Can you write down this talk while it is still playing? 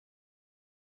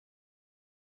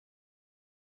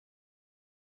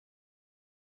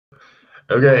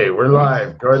Okay, we're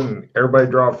live. Go ahead and everybody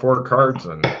draw 4 cards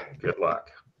and good luck.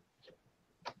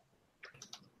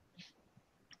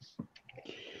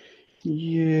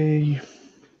 Yay.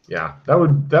 Yeah, that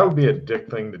would be a dick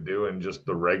thing to do in just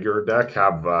the regular deck.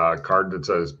 Have a card that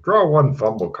says draw 1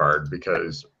 fumble card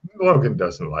because Logan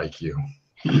doesn't like you.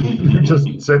 You're just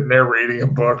sitting there reading a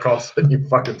book, all of a sudden you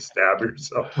fucking stab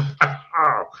yourself.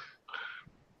 I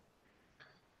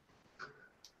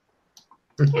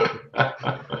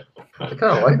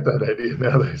kind of like that idea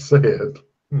now that I say it.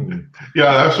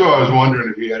 Yeah, that's what I was wondering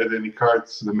if you added any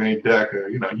cards to the main deck.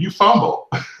 You fumble.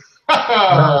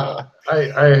 I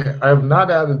have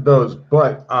not added those,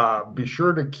 but be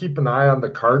sure to keep an eye on the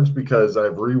cards because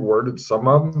I've reworded some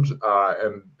of them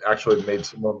and actually made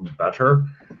some of them better,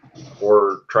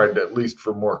 or tried to at least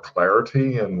for more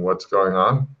clarity in what's going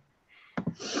on.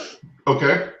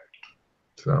 Okay.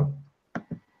 So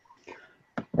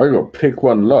I got pick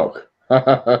one lock.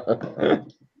 That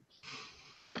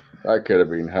could have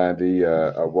been handy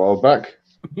a while back.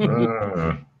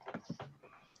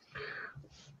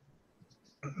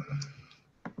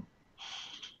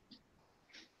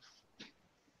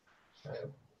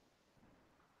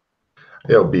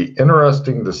 It'll be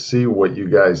interesting to see what you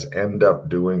guys end up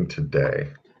doing today.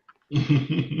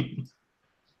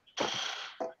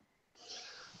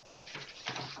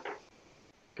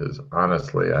 Because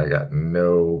honestly, I got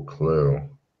no clue.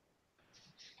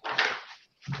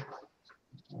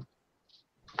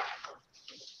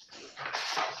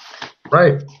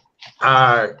 Right.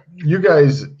 You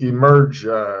guys emerge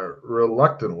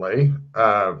reluctantly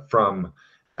from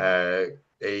a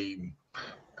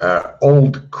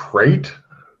old crate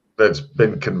that's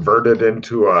been converted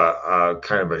into a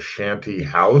kind of a shanty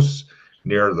house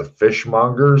near the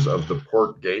fishmongers of the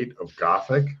port gate of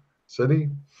Gothic City.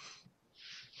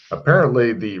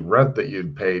 Apparently, the rent that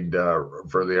you'd paid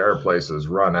for the air place has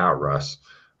run out, Russ.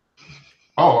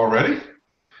 Oh, already?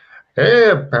 Hey,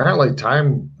 apparently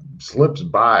time slips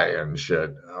by and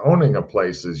shit. Owning a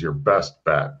place is your best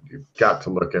bet. You've got to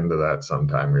look into that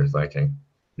sometime, you're thinking.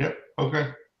 Yep,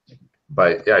 okay.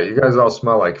 But yeah, you guys all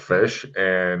smell like fish,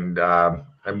 and I'm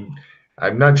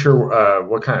not sure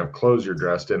what kind of clothes you're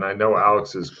dressed in. I know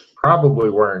Alex is probably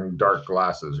wearing dark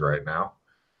glasses right now,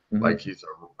 like he's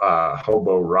a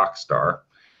hobo rock star.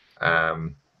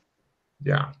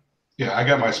 Yeah. Yeah, I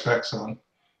got my specs on.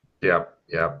 Yep,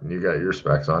 you got your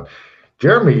specs on.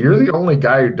 Jeremy, you're the only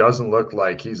guy who doesn't look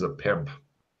like he's a pimp.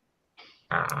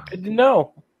 I didn't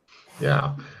know.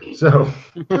 Yeah, so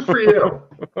good for you.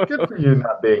 Good for you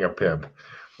not being a pimp.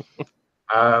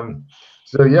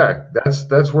 So yeah,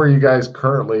 that's where you guys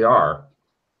currently are.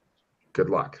 Good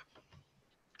luck.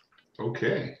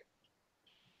 Okay.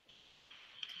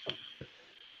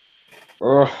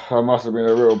 Oh, I must have been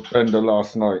a real bender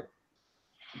last night.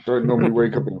 Don't normally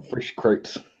wake up in fish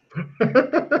crates.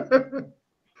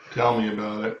 Tell me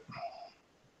about it.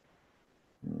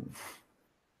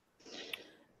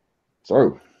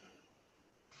 So,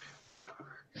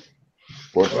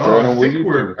 what's going on with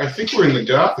you? I think we're in the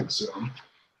Gothic zone.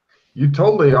 You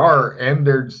totally are, and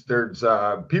there's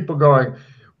people going,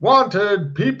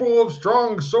 wanted, people of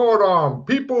strong sword arm,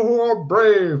 people who are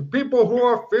brave, people who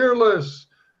are fearless.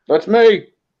 That's me.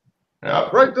 Yeah.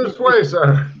 Right this way,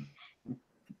 sir.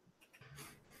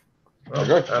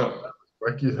 Okay.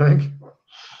 What do you think?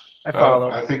 I follow.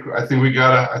 I think we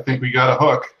got a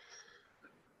hook.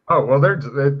 Oh well,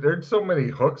 there's so many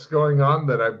hooks going on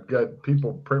that I've got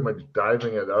people pretty much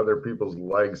diving at other people's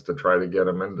legs to try to get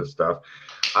them into stuff.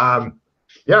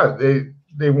 Yeah,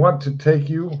 they want to take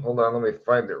you. Hold on, let me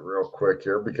find it real quick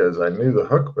here because I knew the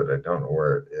hook, but I don't know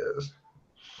where it is.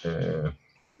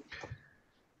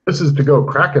 This is to go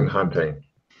Kraken hunting.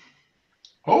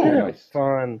 Oh, yeah,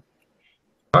 fun.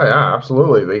 Oh yeah,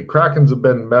 absolutely. The Krakens have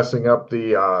been messing up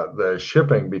the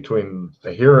shipping between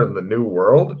here and the New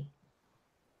World.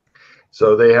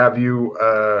 So they have you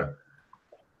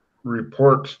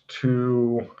report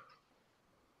to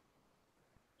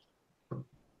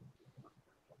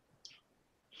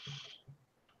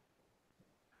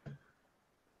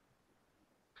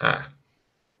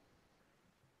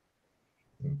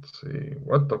let's see,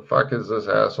 what the fuck is this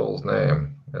asshole's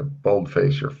name?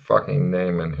 Boldface your fucking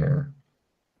name in here.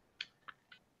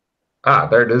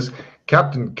 There it is.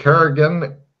 Captain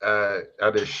Kerrigan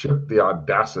at his ship, the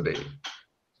Audacity.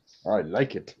 I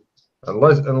like it.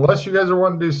 Unless you guys are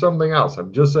wanting to do something else.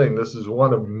 I'm just saying this is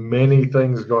one of many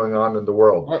things going on in the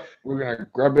world. Right, we're going to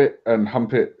grab it and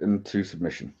hump it into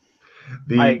submission.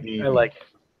 I like it.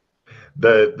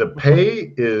 The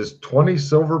pay is 20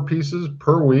 silver pieces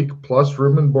per week, plus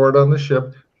room and board on the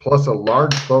ship, plus a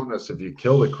large bonus if you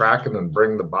kill the Kraken and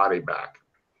bring the body back.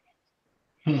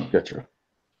 Gotcha.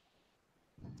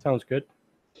 Sounds good.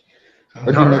 I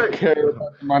do not care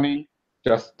about money,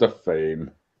 just the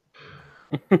fame.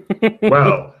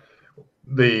 Well,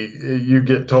 you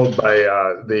get told by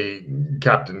the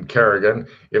Captain Kerrigan,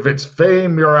 if it's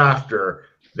fame you're after,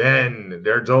 then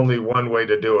there's only one way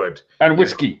to do it. And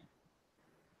whiskey.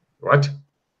 What?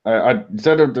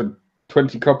 Instead of the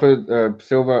 20 copper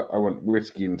silver, I want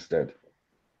whiskey instead.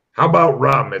 How about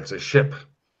rum? It's a ship.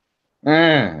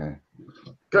 Good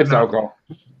it's alcohol.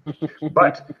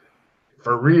 But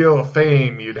for real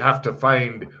fame, you'd have to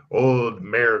find old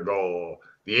Marigold,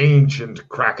 the ancient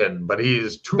Kraken, but he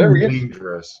is too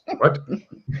dangerous. What?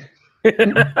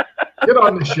 Get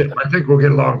on the ship. I think we'll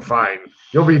get along fine.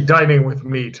 You'll be dining with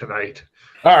me tonight.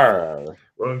 We'll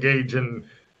engage in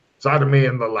sodomy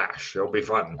and the lash. It'll be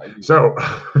fun. So,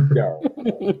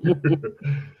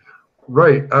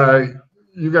 right.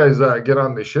 You guys get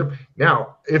on the ship.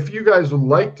 Now, if you guys would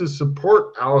like to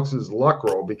support Alex's luck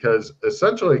roll, because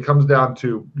essentially it comes down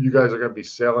to you guys are going to be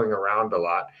sailing around a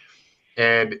lot.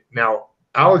 And now,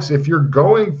 Alex, if you're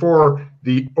going for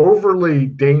the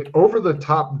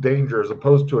over-the-top danger as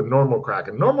opposed to a normal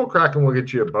Kraken will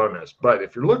get you a bonus. But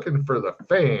if you're looking for the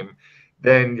fame,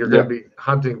 then you're going to be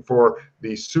hunting for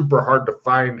the super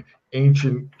hard-to-find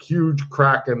ancient huge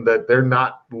Kraken that they're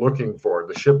not looking for.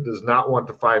 The ship does not want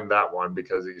to find that one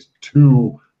because he's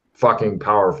too fucking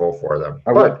powerful for them.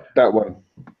 I want that one.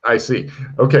 I see.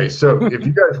 Okay, so if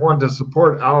you guys want to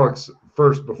support Alex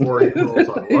first before he rolls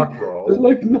on luck rolls,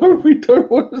 like, no, we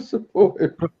don't want to support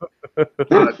him.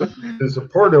 The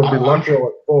support will be luck roll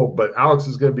at full, but Alex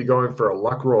is going to be going for a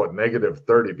luck roll at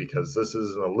 -30 because this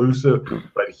is an elusive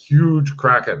but huge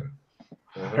Kraken.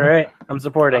 All right, I'm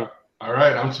supporting. All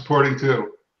right, I'm supporting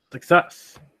too.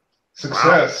 Success.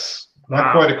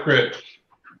 Not quite a crit.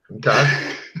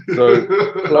 Okay. So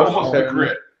almost a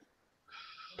crit.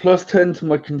 Plus 10 to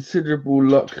my considerable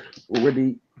luck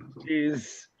already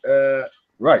is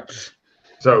right.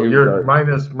 So you're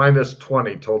minus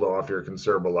 20 total off your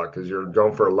considerable luck because you're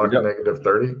going for a luck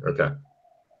 -30. Okay.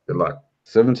 Good luck.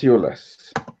 70 or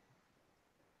less.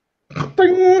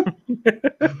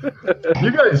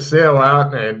 You guys sail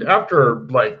out, and after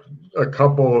like a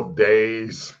couple of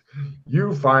days,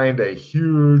 you find a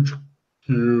huge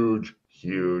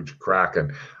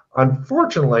Kraken.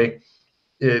 Unfortunately,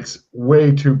 it's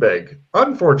way too big.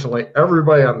 Unfortunately,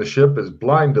 everybody on the ship is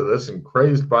blind to this and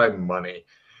crazed by money.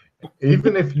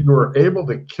 Even if you were able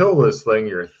to kill this thing,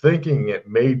 you're thinking it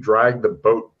may drag the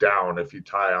boat down if you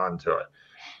tie onto it.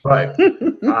 But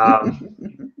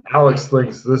Alex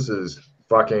thinks this is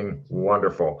fucking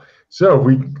wonderful. So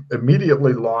we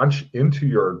immediately launch into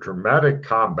your dramatic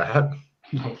combat.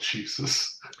 Oh,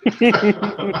 Jesus.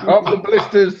 On the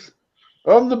blisters.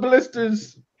 On the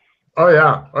blisters. Oh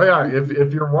yeah.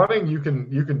 If you're wanting, you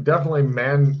can definitely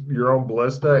man your own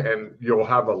ballista, and you'll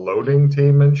have a loading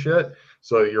team and shit.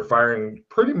 So you're firing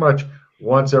pretty much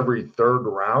once every third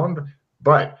round.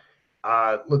 But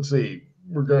let's see.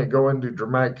 We're going to go into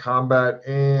dramatic combat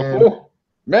and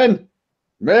men,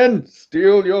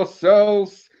 steel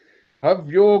yourselves. Have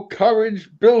your courage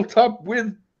built up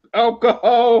with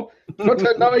alcohol. For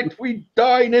tonight we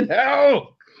dine in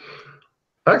hell.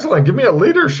 Excellent. Give me a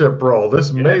leadership roll.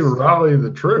 This may rally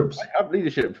the troops. I have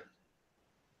leadership.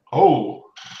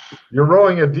 Oh. You're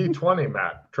rolling a d20,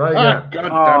 Matt. Try again.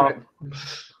 God damn it.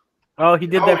 Oh, he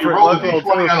did that for you rolled luck a roll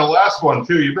d20 too. on the last one,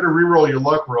 too. You better re-roll your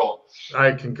luck roll.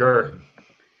 I concur.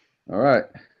 All right.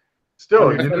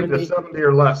 Still, you need a 70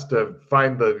 or less to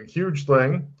find the huge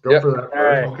thing. Go for that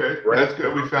first. Okay, that's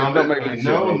good. We found it.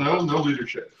 No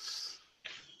leadership.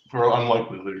 Or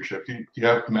unlikely leadership. Do you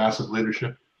have massive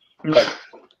leadership? No,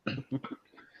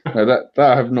 that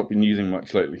I have not been using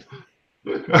much lately.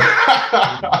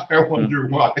 I wonder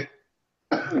why.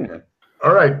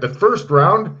 All right, the first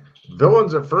round,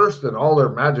 villains at first and all their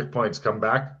magic points come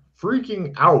back.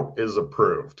 Freaking out is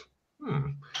approved.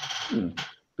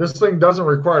 This thing doesn't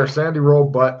require Sandy roll,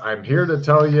 but I'm here to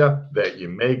tell you that you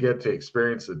may get to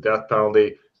experience the death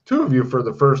penalty. 2 of you for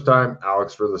the first time,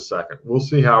 Alex for the second. We'll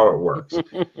see how it works.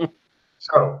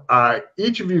 So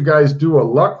each of you guys do a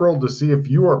luck roll to see if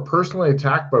you are personally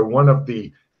attacked by one of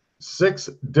the 6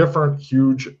 different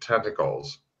huge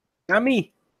tentacles. Not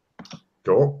me.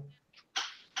 Cool.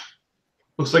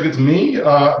 Looks like it's me,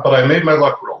 but I made my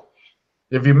luck roll.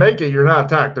 If you make it, you're not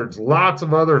attacked. There's lots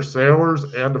of other sailors,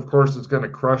 and of course, it's going to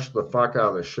crush the fuck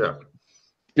out of the ship.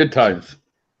 Good times.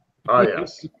 Oh,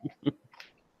 yes.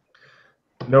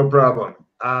 No problem.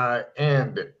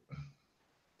 And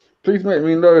please make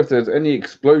me know if there's any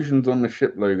explosions on the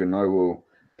ship, Logan. I will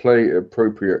play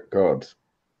appropriate cards.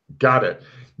 Got it.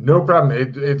 No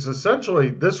problem. It's essentially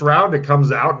this round. It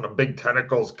comes out and the big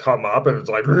tentacles come up, and it's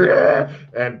like,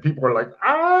 and people are like,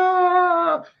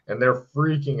 ah, and they're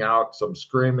freaking out, some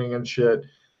screaming and shit.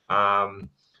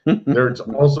 There's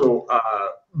also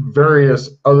various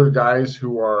other guys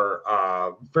who are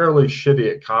fairly shitty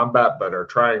at combat, but are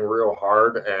trying real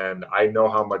hard, and I know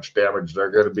how much damage they're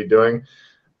going to be doing.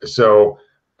 So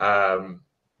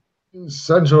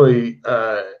essentially,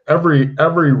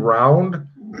 every round,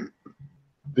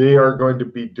 they are going to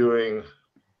be doing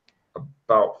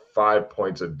about 5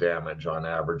 points of damage on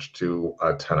average to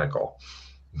a tentacle.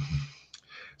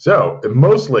 So it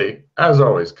mostly, as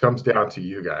always, comes down to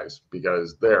you guys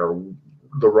because they're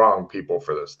the wrong people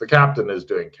for this. The captain is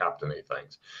doing captainy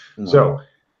things. So,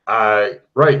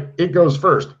 right, it goes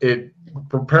first. It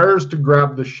prepares to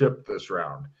grab the ship this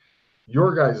round.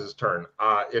 Your guys' turn.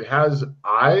 It has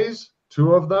eyes,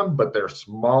 2 of them, but they're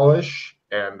smallish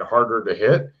and harder to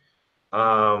hit.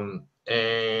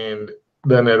 And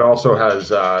then it also has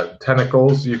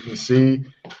tentacles. You can see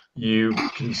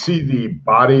the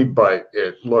body, but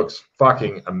it looks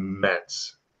fucking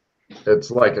immense.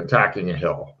 It's like attacking a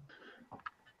hill.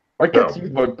 I get to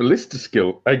use my ballista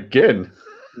skill again.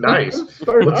 Nice.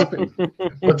 So happy.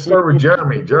 Let's start with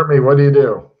Jeremy. Jeremy, what do you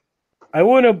do? I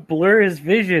want to blur his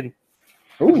vision.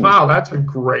 Ooh. Wow, that's a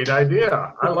great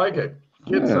idea. I like it.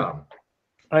 Get some.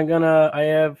 I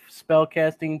have spell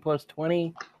casting plus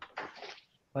 20.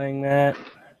 Playing that.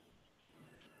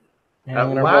 And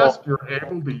At last, you're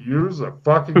able to use a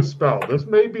fucking spell. This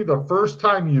may be the first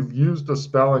time you've used a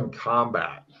spell in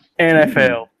combat. And I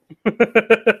fail.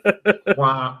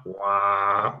 Wah,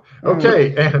 wah.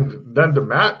 Okay, and then to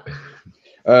Matt.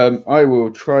 I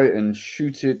will try and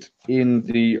shoot it in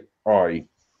the eye.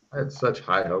 I had such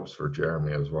high hopes for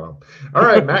Jeremy as well. All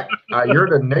right, Matt, you're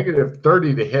at a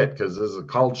 -30 to hit because this is a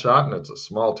called shot and it's a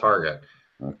small target.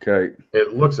 Okay.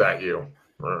 It looks at you,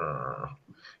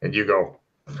 and you go.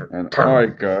 And I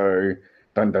go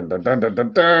dun dun dun dun dun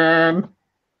dun dun.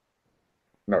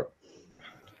 No.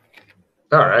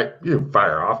 All right, you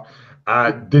fire off.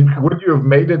 Would you have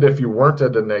made it if you weren't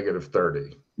at a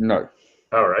 -30? No.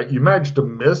 All right, you managed to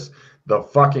miss the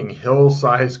fucking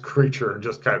hill-sized creature and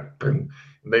just kind of, and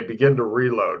they begin to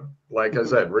reload. Like I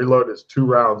said, reload is 2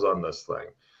 rounds on this thing.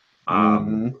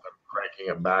 I'm cranking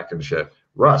it back and shit.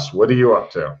 Russ, what are you up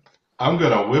to? I'm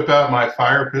gonna whip out my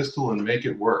fire pistol and make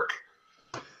it work.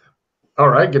 All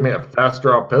right, give me a fast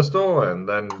draw pistol and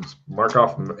then mark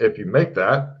off if you make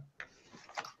that.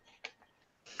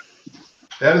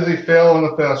 That is a fail on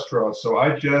the fast draw, so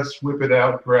I just whip it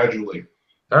out gradually.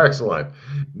 Excellent.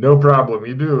 No problem.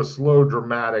 You do a slow,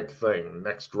 dramatic thing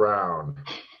next round.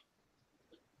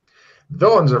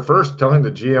 Villains are first telling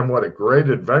the GM what a great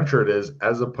adventure it is,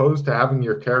 as opposed to having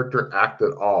your character act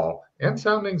at all, and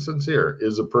sounding sincere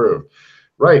is approved.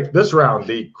 Right, this round,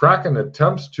 the Kraken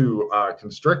attempts to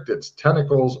constrict its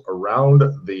tentacles around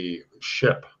the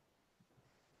ship.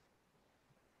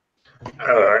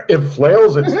 It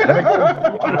flails its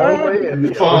tentacles wildly in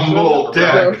the Fumble ocean.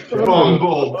 deck,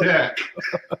 fumble deck.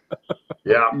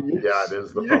 Yeah, it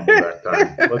is the fumble deck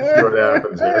time. Let's see what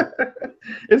happens here.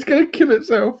 It's going to kill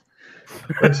itself.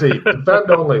 Let's see.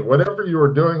 Defend only. Whatever you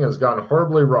are doing has gone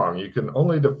horribly wrong. You can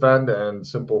only defend and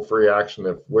simple free action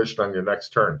if wished on your next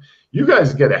turn. You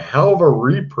guys get a hell of a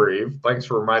reprieve. Thanks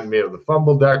for reminding me of the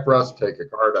fumble deck, Russ. Take a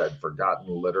card I'd forgotten,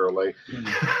 literally.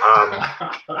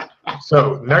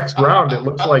 So next round, it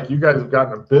looks like you guys have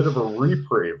gotten a bit of a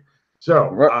reprieve. So,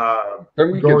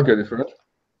 don't we get to go this round?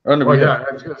 Oh, no, yeah,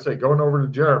 I was going to say, going over to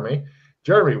Jeremy.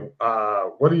 Jeremy,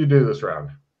 what do you do this round?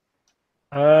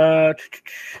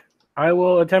 I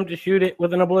will attempt to shoot it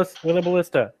with a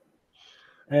ballista.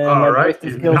 And all right,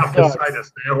 you knock aside a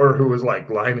sailor who was like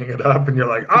lining it up, and you're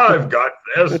like, I've got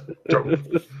this.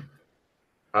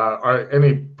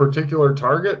 Any particular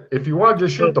target? If you want to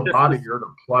just shoot the body, you're at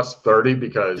a +30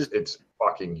 because it's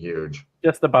fucking huge.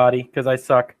 Just the body, because I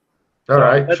suck. All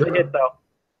right, that's sure. a hit, though.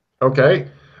 Okay,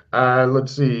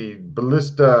 let's see.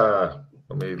 Ballista.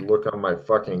 Let me look on my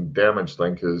fucking damage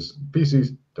thing because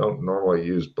PCs don't normally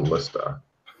use ballista.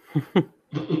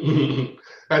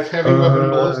 That's heavy weapon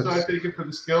ballista, I take it for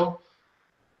the skill.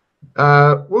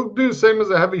 We'll do the same as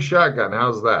a heavy shotgun.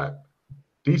 How's that?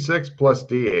 D6 plus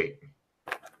D8.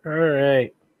 All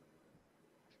right.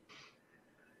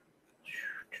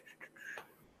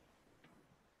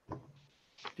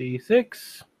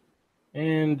 D6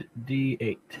 and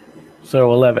D8.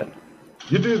 So 11.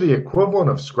 You do the equivalent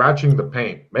of scratching the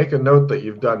paint. Make a note that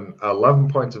you've done 11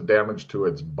 points of damage to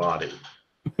its body.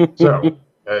 So,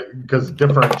 because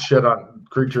different shit on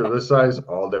creature this size,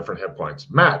 all different hit points.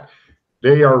 Matt,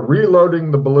 They are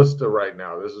reloading the ballista right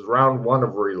now. This is round 1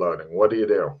 of reloading. What do you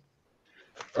do?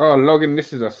 Oh, Logan,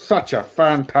 this is such a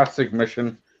fantastic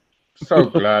mission. So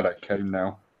glad I came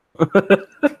now. Go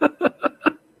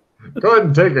ahead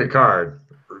and take a card.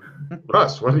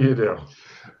 Russ, what do you do?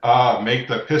 Make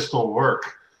the pistol work.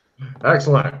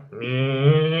 Excellent.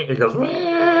 It goes.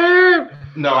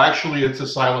 No, actually, it's a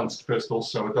silenced pistol,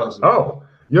 so it doesn't. Oh,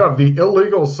 you have the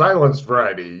illegal silenced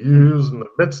variety used in the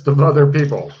midst of other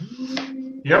people.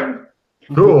 Yep.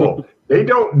 Cool. They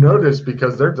don't notice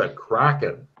because there's a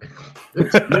Kraken.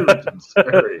 It's huge and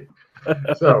scary.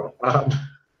 So,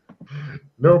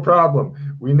 no problem.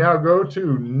 We now go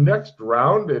to next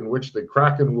round in which the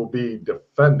Kraken will be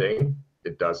defending.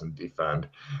 It doesn't defend.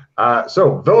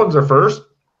 So, villains are first.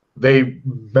 They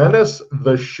menace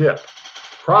the ship.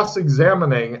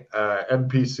 Cross-examining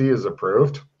NPC is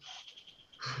approved.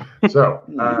 So,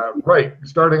 right,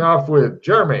 starting off with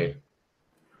Jeremy.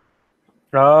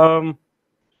 I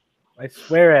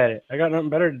swear at it. I got nothing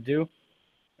better to do.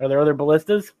 Are there other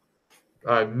ballistas?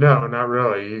 No, not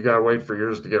really. You gotta wait for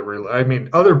yours to get real. I mean,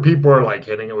 other people are like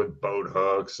hitting it with boat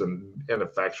hooks and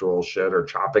ineffectual shit, or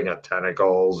chopping at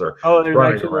tentacles, or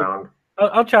running around.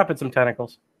 I'll chop at some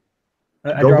tentacles.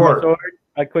 I Go draw for my it. sword.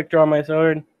 I quick draw my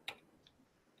sword.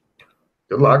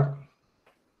 Good luck.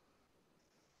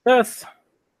 Yes.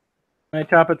 I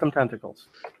chop at some tentacles.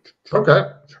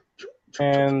 Okay.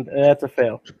 And that's a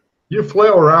fail. You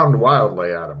flail around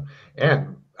wildly at him.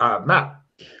 And Matt,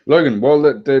 Logan, while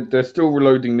they're still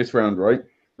reloading this round, right?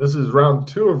 this is round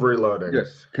 2 of reloading.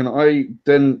 Yes. Can I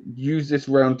then use this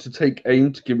round to take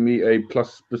aim to give me a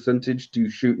plus percentage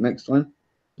to shoot next time?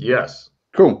 Yes.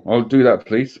 Cool. I'll do that,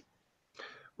 please.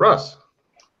 Russ.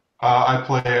 I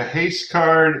play a haste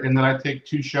card, and then I take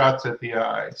 2 shots at the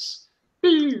eyes.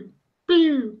 Pew,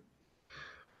 pew.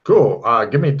 Cool.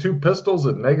 Give me 2 pistols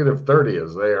at -30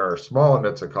 as they are small and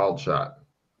it's a called shot.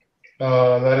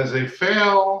 That is a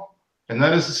fail, and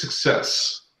that is a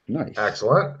success. Nice.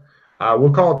 Excellent.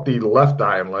 We'll call it the left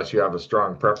eye unless you have a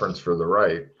strong preference for the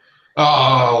right.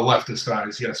 Oh, leftist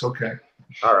eyes. Yes, okay.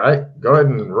 All right. Go ahead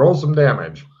and roll some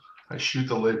damage. I shoot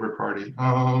the Labor Party.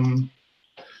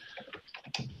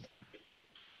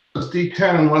 It's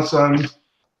D10 unless I'm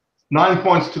 9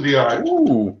 points to the eye.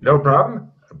 Ooh. No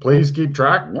problem. Please keep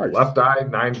track. Nice. Left eye,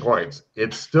 9 points.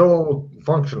 It's still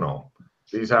functional.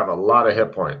 These have a lot of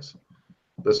hit points.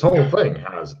 This whole thing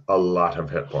has a lot of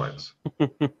hit points.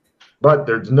 But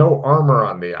there's no armor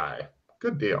on the eye.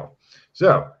 Good deal.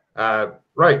 So,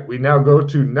 right, we now go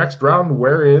to next round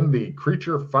wherein the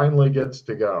creature finally gets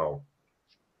to go.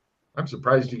 I'm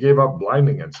surprised you gave up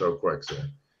blinding it so quick, sir.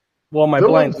 Well, my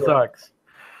blind sucks.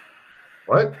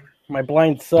 What? My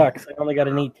blind sucks. I only got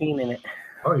an 18 in it.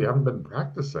 Oh, you haven't been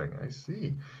practicing. I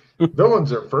see.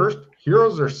 Villains are first,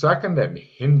 heroes are second, and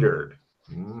hindered.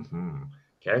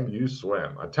 Can you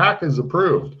swim? Attack is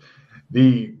approved.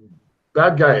 The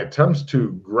bad guy attempts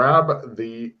to grab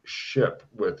the ship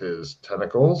with his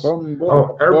tentacles.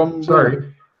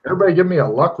 Sorry. Everybody give me a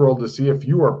luck roll to see if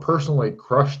you are personally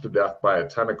crushed to death by a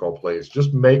tentacle, please.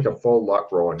 Just make a full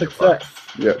luck roll in your fight.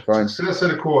 Yeah, fine. Success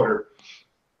at a quarter.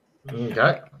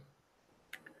 Okay.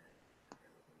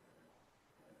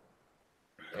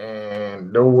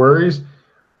 And no worries.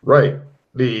 Right.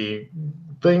 The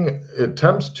thing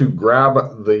attempts to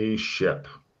grab the ship.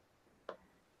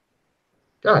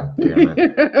 God damn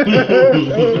it.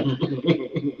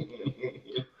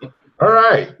 All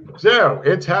right. So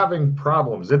it's having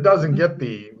problems. It doesn't get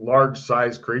the large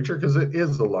size creature because it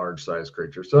is the large size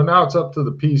creature. So now it's up to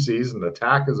the PCs and the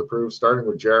attack is approved. Starting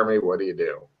with Jeremy, what do you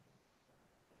do?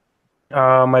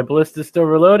 My ballista is still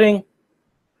reloading.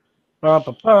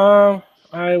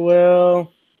 I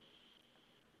will.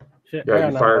 Shit, Yeah,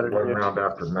 you fired one round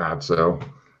after Matt, so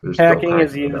there's still hacking time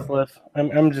is for them. useless.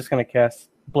 I'm just gonna cast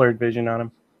blurred vision on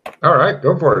him. All right,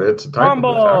 go for it. It's a type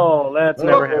Fumble! That's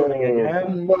never happening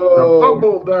again.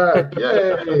 Fumble that!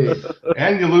 Yay!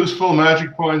 And you lose full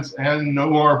magic points and no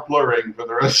more blurring for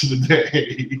the rest of the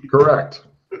day. Correct.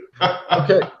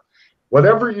 Okay.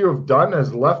 Whatever you have done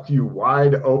has left you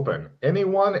wide open.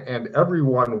 Anyone and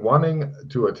everyone wanting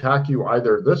to attack you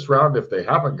either this round if they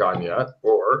haven't gone yet,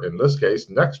 or in this case,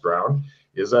 next round,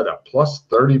 is at a plus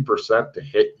 30% to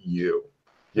hit you.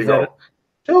 You go,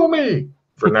 kill me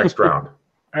for next round.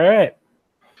 All right.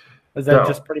 Is that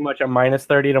just pretty much a minus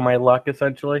 30 to my luck,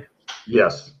 essentially?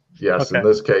 Yes. Yes, Okay. In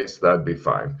this case, that'd be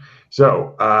fine.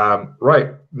 So,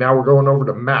 right, now we're going over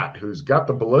to Matt, who's got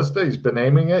the ballista. He's been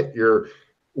aiming it.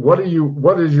 What is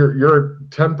your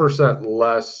 10%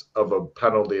 less of a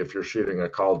penalty if you're shooting a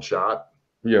called shot?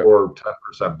 Yeah. Or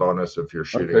 10% bonus if you're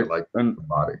shooting it like and the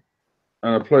body.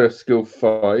 I play a skill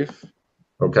 5.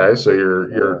 Okay, so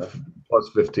you're plus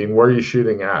 15. Where are you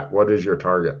shooting at? What is your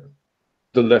target?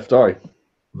 The left eye.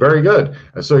 Very good.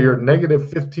 And so you're negative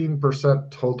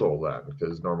 15% total then,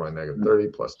 because normally negative 30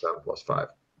 plus 10 plus 5.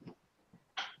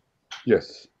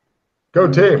 Yes.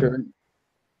 Go team. Okay.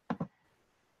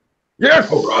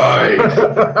 Yes. All right.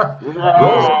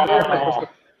 Roll.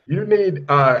 You need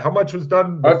how much was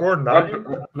done before? 9?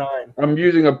 9. I'm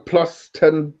using a plus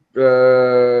 10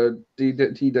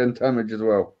 D10 damage as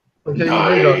well. Okay,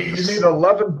 Nice. you need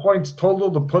 11 points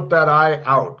total to put that eye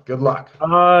out. Good luck. I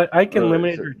can Alright,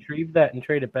 limited so- retrieve that and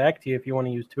trade it back to you if you want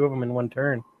to use 2 of them in one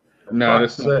turn. No,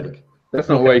 Fuck's sake. let's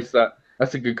not waste that.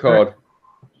 That's a good card.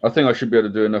 I think I should be able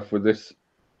to do enough with this.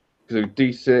 So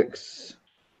D6,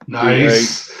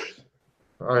 Nice.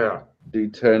 Oh yeah.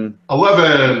 D10.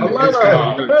 11. It's 11.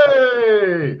 gone.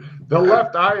 Hey! The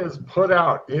left eye is put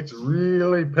out. It's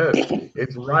really pissed.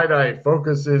 Its right eye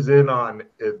focuses in on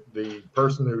the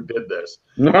person who did this,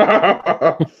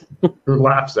 who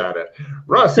laughs at it.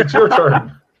 Russ, it's your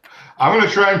turn. I'm going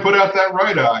to try and put out that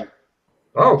right eye.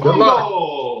 Oh, good luck.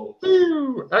 Fumble.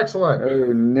 Woo, excellent.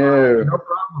 Oh no. No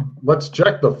problem. Let's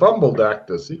check the fumble deck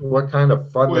to see what kind of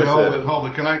fun Wait, this hold is. it, hold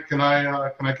it. Can I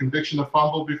conviction the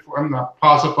fumble before? I'm not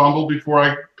pause a fumble before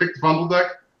I pick the fumble deck.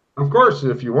 Of course,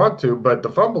 if you want to, but the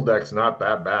fumble deck's not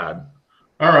that bad.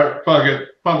 All right, fuck it.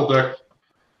 Fumble deck.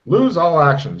 Lose all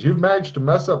actions. You've managed to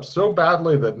mess up so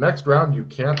badly that next round you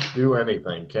can't do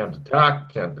anything. Can't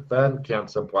attack, can't defend, can't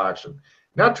simple action.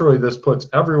 Naturally, this puts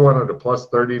everyone at a plus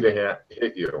 30 to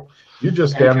hit you. You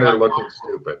just stand there looking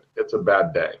stupid. It's a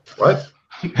bad day. What?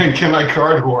 And can I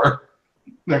card whore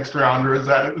next round, or is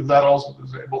that also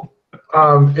disabled?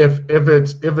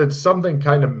 If it's something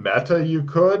kind of meta, you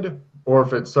could, or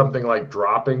if it's something like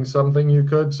dropping something, you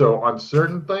could. So on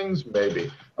certain things,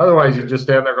 maybe. Otherwise, you just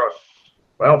stand there going,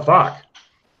 well, fuck.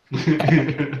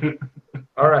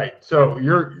 All right. So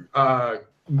you're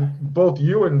both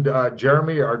you and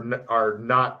Jeremy are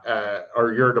not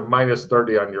or you're at a minus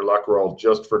 30 on your luck roll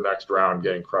just for next round,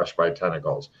 getting crushed by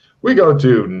tentacles. We go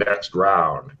to next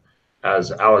round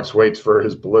as Alex waits for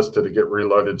his ballista to get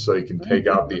reloaded so he can take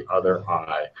out the other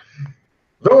eye.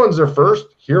 Villains are first,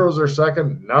 heroes are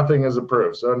second, nothing is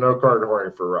approved, so no card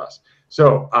whoring for Russ.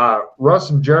 So Russ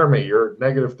and Jeremy, you're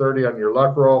negative 30 on your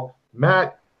luck roll.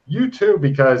 Matt, you too,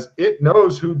 because it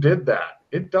knows who did that.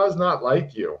 It does not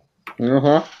like you.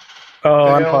 Uh-huh. Oh,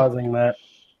 I'm Fail. pausing that.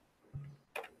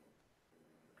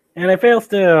 And I fail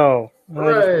still. Well,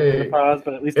 I just Hooray. did a pause,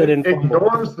 but at least I It didn't fumble.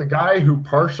 ignores the guy who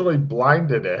partially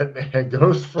blinded it and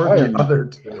goes for the other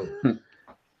two.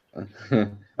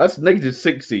 That's negative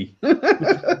 60.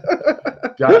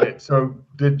 Got it. So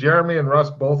did Jeremy and Russ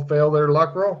both fail their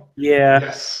luck roll? Yeah.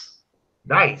 Yes.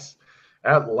 Nice.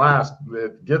 At last,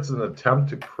 it gets an attempt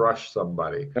to crush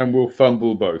somebody. And we'll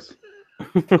fumble both.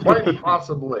 Quite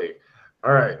possibly.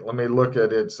 All right, let me look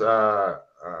at its armor.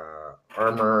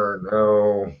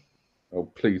 No. Oh,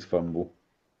 please fumble.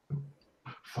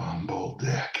 Fumble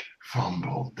deck.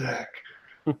 Fumble deck.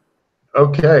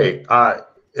 Okay.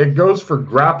 It goes for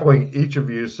grappling each of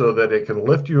you so that it can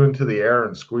lift you into the air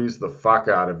and squeeze the fuck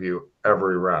out of you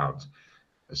every round.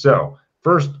 So,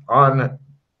 first on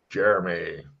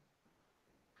Jeremy.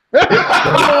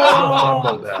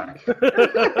 Fumble deck.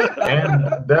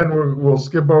 And then we'll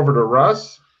skip over to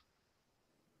Russ.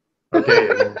 Okay,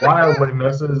 it wildly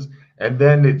misses. And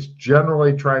then it's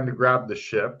generally trying to grab the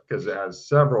ship because it has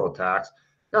several attacks.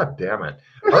 God damn it.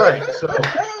 All right, so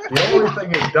the only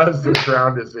thing it does this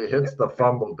round is it hits the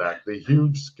fumble deck, the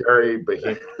huge, scary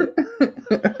behemoth.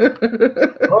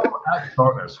 Oh, act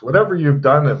bonus. Whatever you've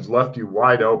done has left you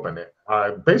wide open.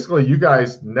 Basically, you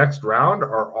guys next round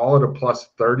are all at a plus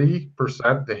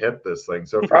 30% to hit this thing.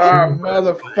 So if you're shooting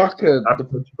motherfucker. that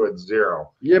puts you at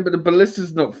 0. Yeah, but the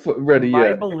ballista's not ready My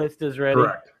yet. ballista's ready.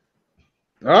 Correct.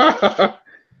 Ah!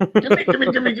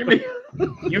 Give me.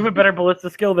 You have a better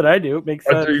ballista skill than I do. It makes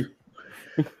I sense.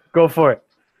 do. Go for it.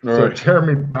 All So right.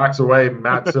 Jeremy backs away.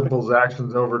 Matt Simple's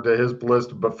actions over to his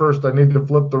ballista. But first, I need to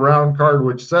flip the round card,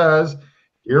 which says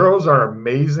heroes are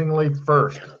amazingly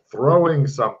first. Throwing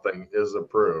something is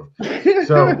approved.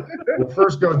 So we'll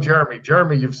first go Jeremy.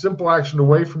 Jeremy, you've simple actioned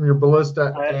away from your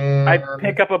ballista. And I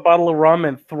pick up a bottle of rum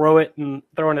and throw it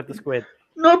at the squid.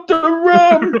 Not the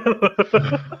rum!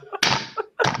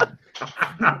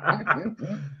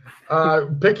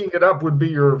 Picking it up would be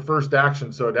your first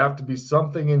action, so it'd have to be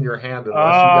something in your hand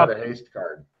unless you got a haste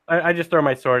card. I just throw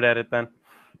my sword at it then.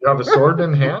 You have a sword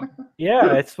in hand?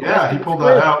 Yeah, it's Yeah, he pulled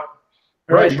that out.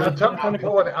 Right, you attempt to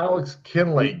pull an Alex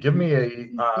Kinley. Give me a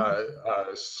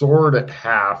sword at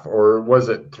half, or was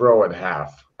it throw at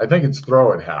half? I think it's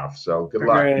throw at half, so good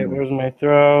luck. All right, where's my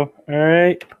throw? All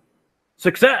right.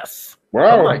 Success!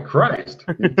 Wow. Oh my Christ.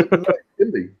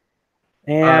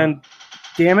 And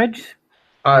damage?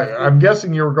 I'm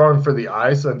guessing you were going for the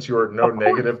eye since you were no Of course.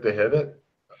 negative to hit it,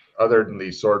 other than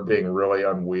the sword being really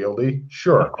unwieldy.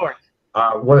 Sure. Of course.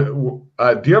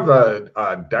 Do you have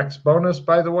a dex bonus,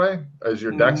 by the way? Is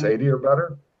your dex 80 or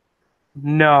better?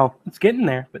 No, it's getting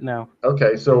there, but no.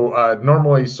 Okay, so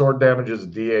normally sword damage is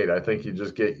D8. I think you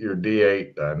just get your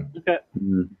D8 then. Okay.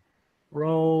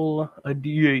 Roll a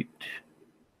d8.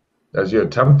 As you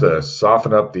attempt to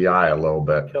soften up the eye a little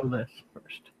bit. Kill this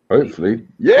first. Hopefully.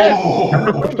 Yes! Oh,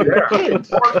 Yeah, or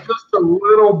just a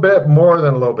little bit more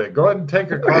than a little bit. Go ahead and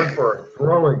take a card for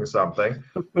throwing something.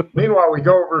 Meanwhile, we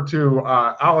go over to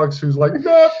Alex, who's like,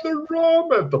 not the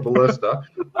rum at the ballista.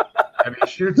 And he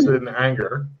shoots in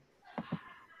anger.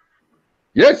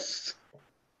 Yes!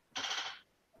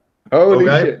 Holy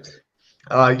Okay.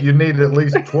 shit. You need at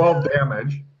least 12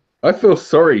 damage. I feel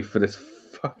sorry for this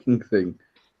fucking thing.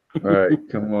 All right,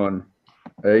 come on.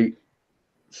 8,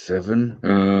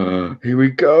 7. Here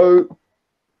we go.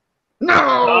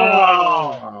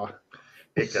 No!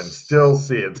 It can still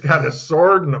see. It's got a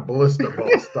sword and a ballista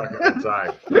bolt stuck in its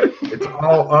eye. It's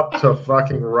all up to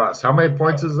fucking Russ. How many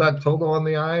points is that total on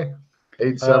the eye?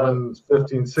 8, 7,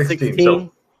 15, 16.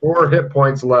 So 4 hit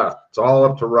points left. It's all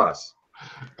up to Russ.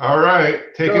 all right.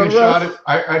 Taking a Russ. shot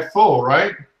at full,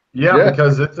 right? Yeah, Yeah.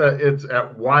 because it's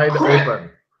at wide Crit. open.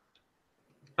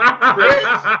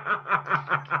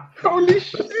 Holy This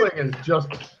shit! thing is just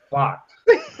fucked.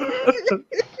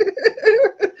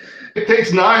 It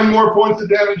takes 9 more points of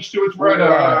damage to its right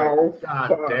eye. Wow. God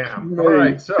Fuck damn. me. All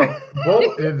right, so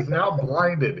Bolt is now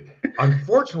blinded.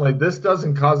 Unfortunately, this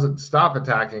doesn't cause it to stop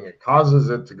attacking. It causes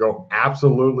it to go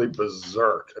absolutely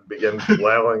berserk and begin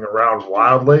flailing around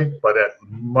wildly, but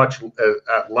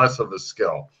at less of a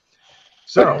skill.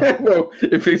 So, Well,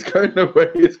 if he's going the way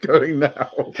he's going now.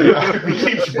 He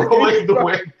keeps rolling the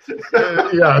way.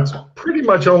 yeah, it's pretty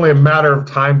much only a matter of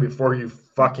time before you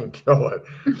fucking kill it.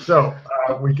 So,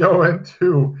 we go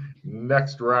into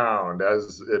next round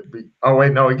as it be. Oh,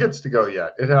 wait, no, it gets to go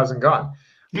yet. It hasn't gone.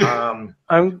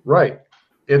 Right.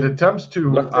 It attempts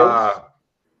to. Luck rolls?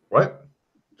 What?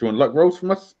 Do you want luck rolls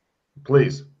from us?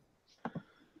 Please.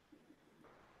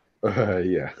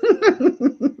 Yeah.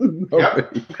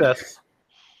 Yep. Success.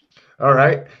 All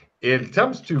right. It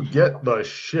attempts to get the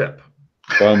ship.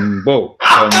 Bumbo.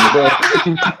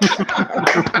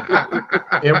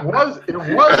 It was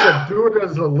a do it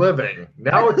as a living.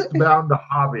 Now it's down to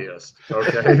hobbyist.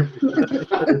 Okay.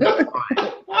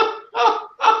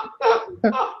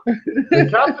 The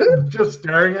captain's just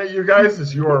staring at you guys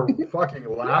as you are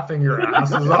fucking laughing your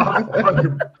asses off while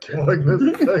you're killing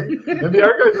this thing. And the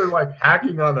other guys are like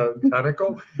hacking on a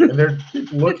tentacle and they're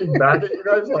looking back at you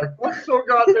guys like, what's so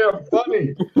goddamn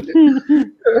funny?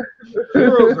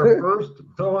 Heroes are first,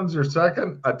 villains are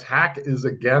second. Attack is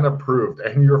again approved,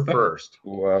 and you're first.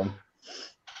 Wow.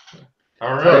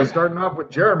 All So right. starting off with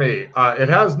Jeremy, it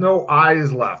has no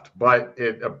eyes left, but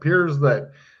it appears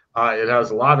that it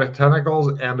has a lot of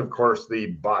tentacles and, of course, the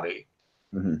body,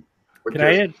 which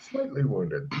is slightly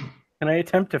wounded. Can I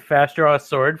attempt to fast draw a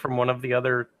sword from one of the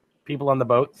other people on the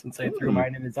boat since I threw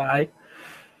mine in his eye?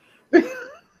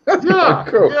 Yeah,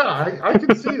 Cool. yeah, I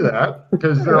can see that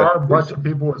because there are a bunch of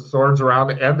people with swords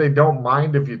around, and they don't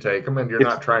mind if you take them, and you're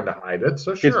not trying to hide it.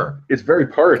 So sure, It's very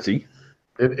piratey.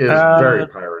 it is very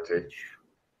piratey.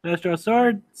 Fast draw a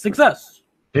sword. Success.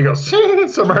 He goes,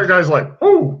 some other guy's like,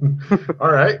 oh,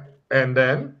 all right, and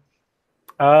then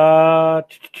Packet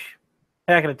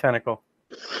of tentacle.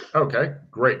 okay,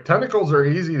 great. Tentacles are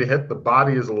easy to hit. The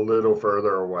body is a little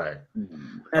further away.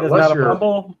 That is Unless not a you're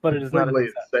fumble, but it is not a Completely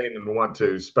success. insane and want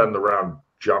to spend the round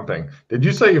jumping. Did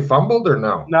you say you fumbled or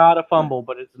no? Not a fumble,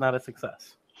 but it's not a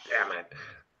success. Damn it.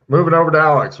 Moving over to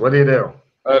Alex. What do you do?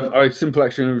 I simple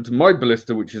action over to my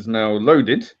ballista, which is now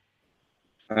loaded,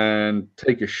 and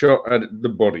take a shot at the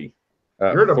body.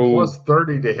 You're at a full- plus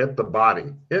 30 to hit the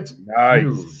body. It's huge.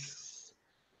 Nice.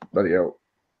 Bloody hell.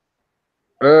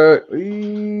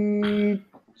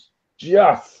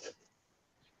 Just.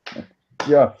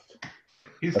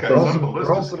 He's got Roll one some, roll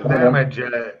ballistas. some damage.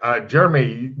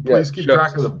 Jeremy, please keep just.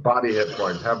 track of the body hit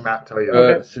points. Have Matt tell you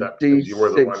So that because you were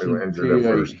the one who D6 injured it and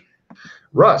first.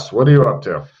 Russ, what are you up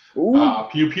to? Ooh.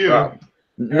 Pew pew. Ah, All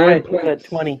 9 right, points.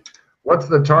 20. What's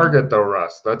the target though,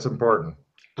 Russ? That's important.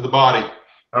 For the body.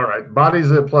 All right.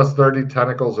 Body's at plus 30.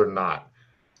 Tentacles are not.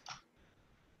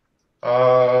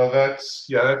 That's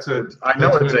a. I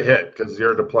know that's it's a hit because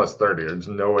you're at a plus 30. There's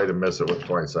no way to miss it with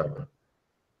 27.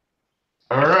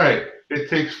 All right. It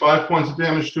takes 5 points of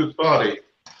damage to its body.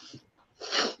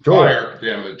 Cool. Fire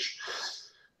damage.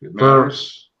 It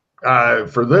matters.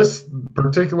 For this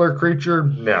particular creature,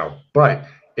 no. But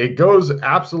it goes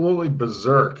absolutely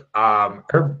berserk.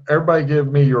 Everybody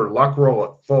give me your luck roll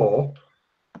at full.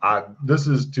 This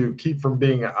is to keep from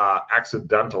being an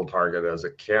accidental target as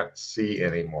it can't see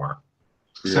anymore.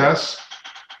 Success.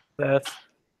 That's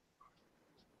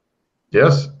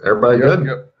Yes, everybody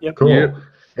good? Yep. Cool. Yep.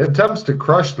 It attempts to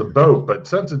crush the boat, but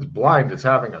since it's blind, it's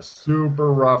having a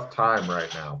super rough time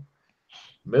right now.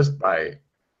 Missed by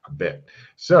a bit.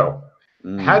 So,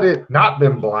 had it not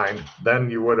been blind, then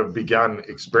you would have begun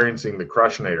experiencing the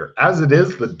Crushinator. As it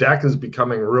is, the deck is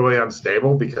becoming really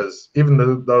unstable because even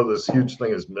though this huge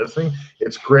thing is missing,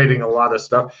 it's creating a lot of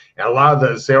stuff. And a lot of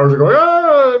the sailors are going,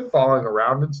 and falling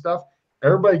around and stuff.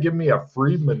 Everybody give me a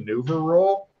free maneuver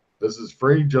roll. This is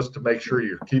free just to make sure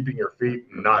you're keeping your feet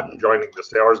and not joining the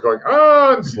sailors going,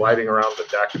 and sliding around the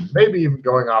deck and maybe even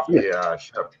going off the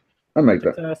ship. I make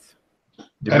that. success.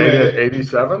 You made it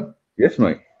 87? Yes,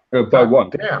 mate. By one.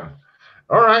 Damn.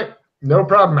 All right. No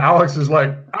problem. Alex is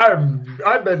like,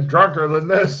 I've been drunker than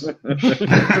this.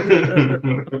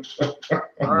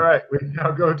 All right. We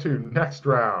now go to next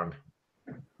round.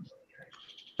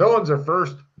 Villains are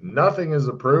first. Nothing is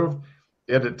approved.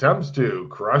 It attempts to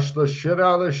crush the shit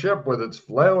out of the ship with its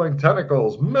flailing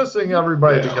tentacles, missing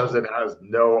everybody because it has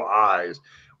no eyes.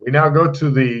 We now go to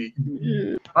the,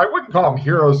 I wouldn't call them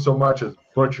heroes so much as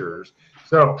butchers.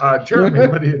 So, Jeremy,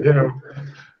 what do you do?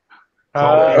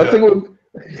 I think we'll...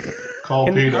 Call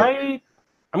Peter.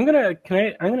 I'm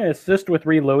gonna assist with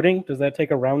reloading. Does that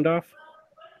take a round off?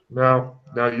 No,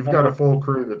 you've got a full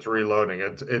crew that's reloading.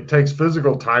 It takes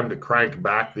physical time to crank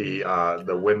back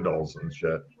the windows and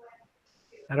shit.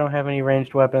 I don't have any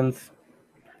ranged weapons.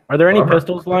 Are there any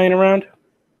pistols lying around?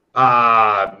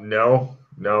 No.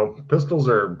 Pistols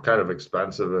are kind of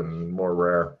expensive and more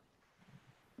rare.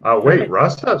 Wait,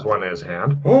 Russ has one in his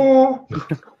hand. Oh!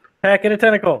 Hack in a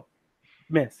tentacle.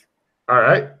 Miss. All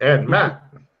right, and Matt.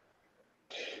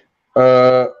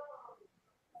 I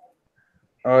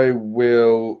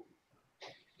will.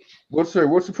 What's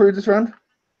the pre this round?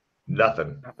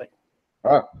 Nothing.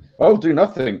 I'll do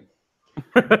nothing.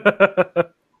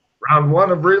 Round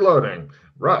one of reloading.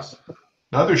 Russ.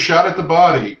 Another shot at the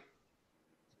body.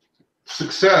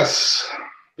 Success.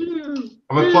 I'm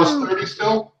at plus 30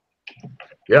 still.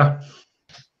 Yeah.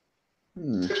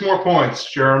 6 more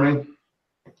points, Jeremy.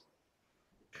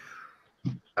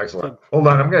 Excellent. Hold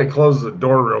on, I'm going to close the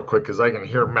door real quick because I can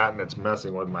hear Matt and it's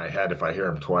messing with my head if I hear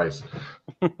him twice.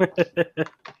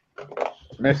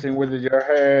 Messing with your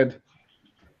head.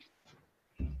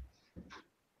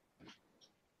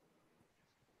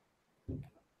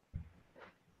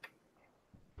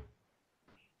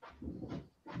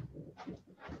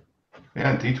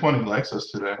 Man, D20 likes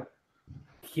us today.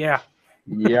 Yeah.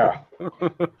 Yeah.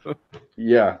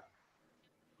 Yeah.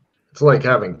 It's like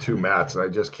having two Matts, and I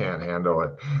just can't handle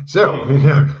it. So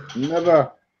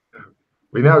Never.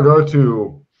 we now go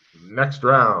to next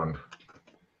round. I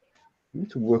need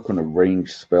to work on a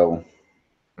range spell.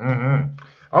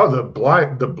 Oh, the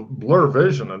blur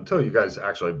vision. Until you guys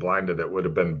actually blinded it, would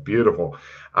have been beautiful.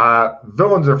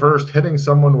 Villains are first. Hitting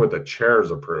someone with a chair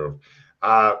is approved.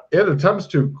 It attempts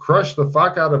to crush the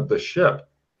fuck out of the ship.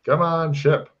 Come on,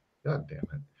 ship. God damn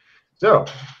it. So,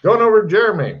 going over to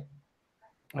Jeremy.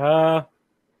 I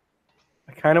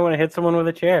kind of want to hit someone with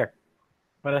a chair,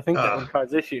 but I think that would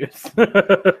cause issues.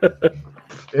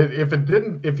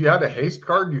 If you had a haste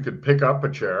card, you could pick up a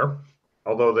chair.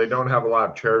 Although they don't have a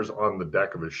lot of chairs on the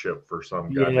deck of a ship for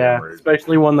some goddamn reason.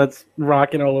 Especially one that's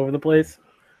rocking all over the place.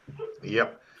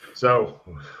 Yep. So,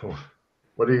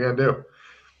 what are you gonna do?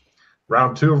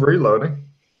 Round two of reloading.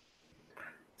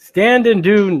 Stand and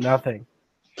do nothing.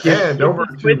 And over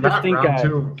to Matt,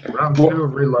 round two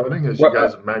of reloading as you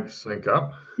guys might sync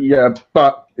up. Yeah,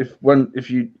 but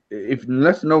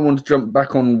unless no one's jumped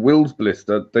back on Will's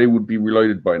blister, they would be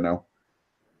reloaded by now.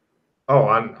 Oh,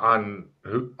 on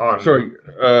who? Sorry,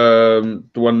 the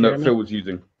one that Jeremy? Phil was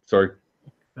using. Sorry,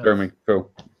 Jeremy,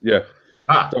 Phil. Yeah.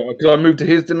 So, because I moved to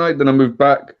his tonight, then I moved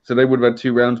back, so they would have had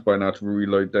 2 rounds by now to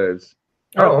reload theirs.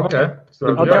 Oh, okay.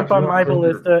 So I'll jump on my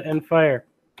ballista and fire.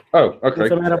 Oh, okay.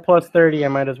 Since I'm at a plus 30, I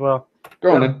might as well.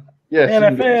 Go on then. Yes. And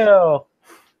I fail.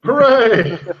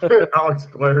 Hooray! Alex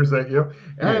glares at you.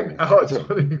 And Alex,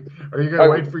 are you going to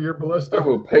wait for your ballista? I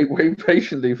will wait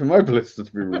patiently for my ballista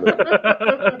to be reloaded.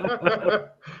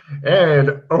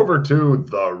 And over to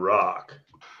The Rock.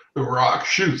 The Rock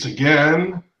shoots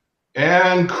again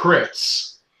and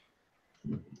crits.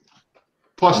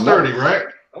 Plus 30, right?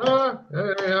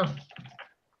 Yeah.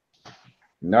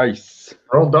 Nice.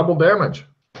 Roll double damage.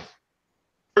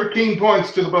 13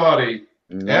 points to the body.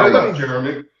 Nice. And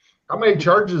Jeremy. How many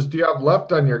charges do you have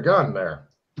left on your gun there?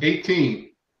 18.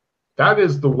 That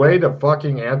is the way to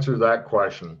fucking answer that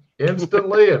question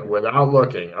instantly and without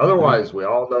looking. Otherwise, we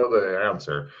all know the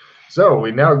answer. So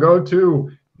we now go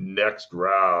to next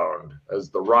round as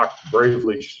the Rock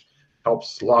bravely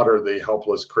helps slaughter the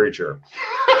helpless creature.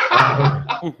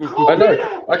 I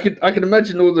know. I can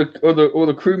imagine all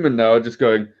the crewmen now are just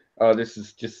going, "Oh, this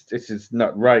is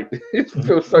not right." It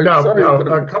feels so sorry. No.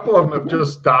 A couple of them have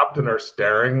just stopped and are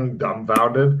staring,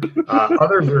 dumbfounded.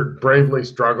 Others are bravely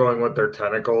struggling with their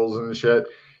tentacles and shit.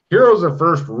 Heroes are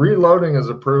first. Reloading is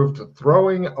approved.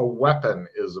 Throwing a weapon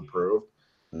is approved.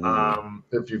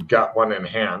 If you've got one in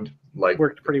hand, like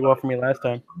worked pretty well for me last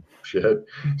time. Shit.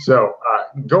 So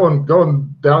going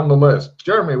down the list,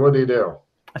 Jeremy, what do you do?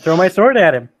 I throw my sword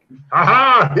at him.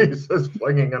 Aha! He says,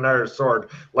 flinging another sword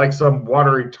like some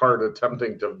watery tart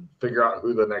attempting to figure out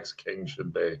who the next king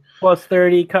should be. Plus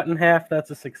 30, cut in half. That's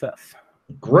a success.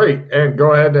 Great. And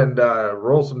go ahead and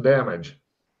roll some damage.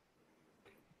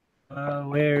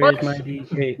 Where is my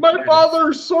D8? My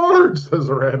father's sword, says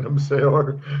a random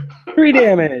sailor. 3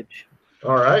 damage.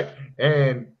 All right.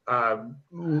 And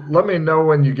let me know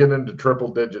when you get into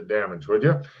triple-digit damage, would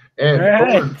you? And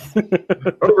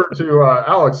over to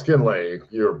Alex Kinley.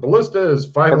 Your ballista is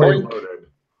finally loaded.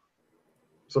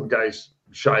 Some guy's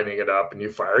shining it up, and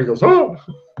you fire. He goes, oh!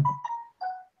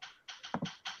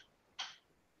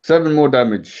 7 more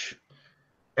damage.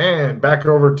 And back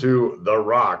over to The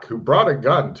Rock, who brought a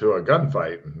gun to a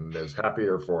gunfight and is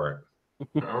happier for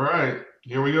it. All right.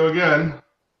 Here we go again.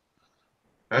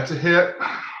 That's a hit.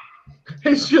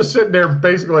 He's just sitting there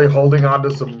basically holding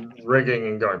onto some rigging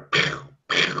and going, pew,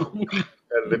 pew,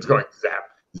 and it's going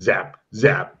zap, zap,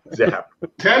 zap, zap.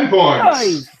 10 points.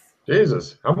 Nice.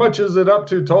 Jesus. How much is it up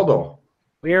to total?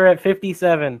 We're at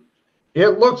 57.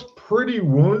 It looks pretty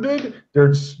wounded.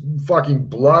 There's fucking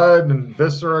blood and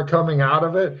viscera coming out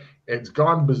of it. It's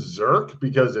gone berserk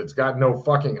because it's got no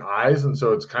fucking eyes, and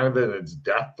so it's kind of in its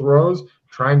death throes,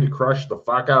 trying to crush the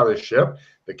fuck out of the ship.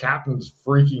 The captain's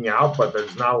freaking out, but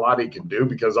there's not a lot he can do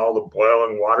because all the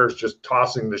boiling water is just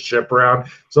tossing the ship around.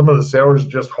 Some of the sailors are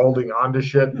just holding on to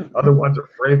shit. Other ones are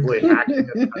bravely hacking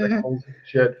at tentacles and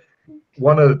shit.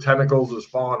 One of the tentacles has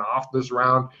fallen off this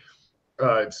round.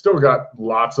 It's still got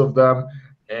lots of them,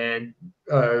 and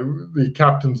the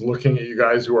captain's looking at you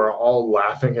guys who are all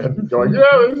laughing and going,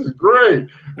 yeah, this is great.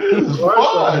 This is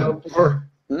fun.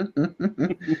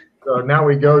 So now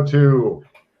we go to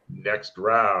next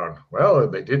round. Well,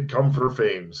 they did come for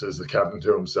fame, says the captain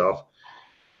to himself.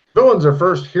 Villains are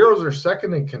first, heroes are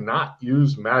second, and cannot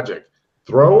use magic.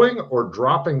 Throwing or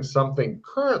dropping something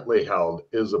currently held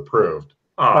is approved.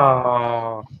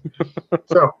 Oh.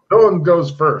 So villain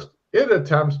goes first. It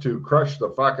attempts to crush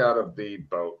the fuck out of the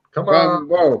boat. Come on.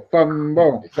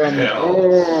 Fumble.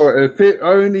 Oh, if it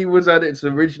only was at its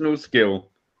original skill.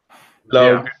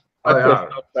 Yeah.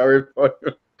 I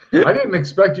didn't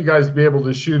expect you guys to be able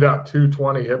to shoot out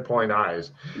 220 hit point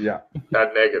eyes. Yeah.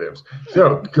 At negatives.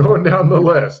 So going down the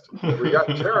list, we got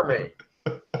Jeremy.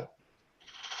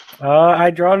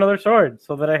 I draw another sword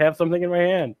so that I have something in my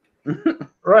hand.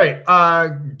 Right.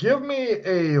 Give me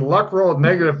a luck roll at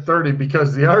negative 30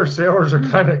 because the other sailors are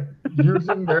kind of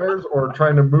using theirs or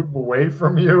trying to move away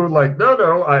from you. Like,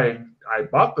 no, I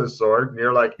bought this sword, and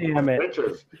you're like, damn it.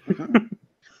 Bitches.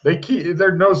 There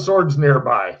are no swords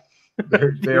nearby.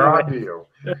 They're onto you.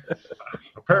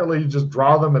 Apparently, you just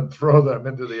draw them and throw them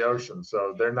into the ocean,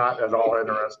 so they're not at all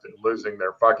interested in losing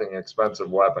their fucking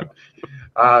expensive weapon.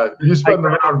 You spend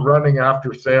the round running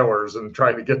after sailors and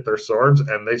trying to get their swords,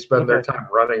 and they spend their time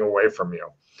running away from you.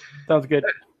 Sounds good.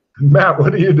 Matt,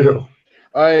 what do you do?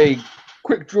 I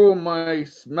quick draw my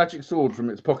magic sword from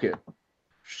its pocket.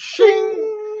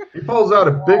 Shing! He pulls out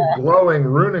a big, glowing,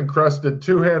 rune-encrusted,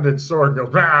 two-handed sword. And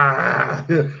goes, rah!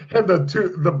 And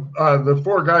the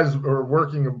 4 guys who are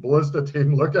working a ballista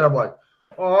team look at him like,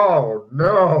 oh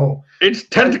no! It's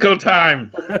tentacle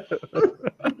time.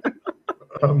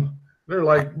 They're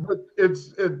like, but it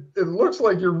looks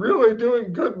like you're really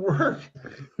doing good work.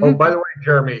 Oh, by the way,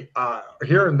 Jeremy,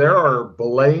 here and there are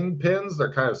belaying pins.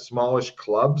 They're kind of smallish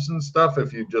clubs and stuff.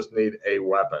 If you just need a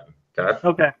weapon, okay.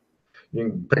 Okay. You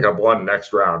can pick up one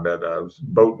next round at a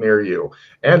boat near you.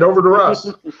 And over to Russ.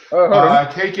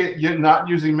 I take it you're not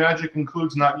using magic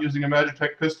includes not using a magic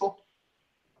tech pistol?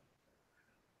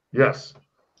 Yes.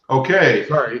 Okay.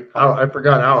 Sorry, I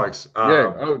forgot Alex.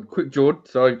 Quick draw.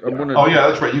 So I want to. Oh, yeah,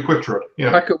 that's right. You quick draw. Yeah.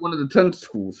 Hack at one of the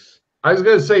tentacles. I was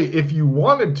going to say, if you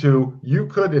wanted to, you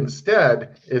could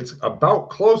instead. It's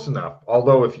about close enough.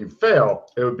 Although if you fail,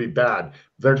 it would be bad.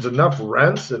 There's enough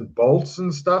rents and bolts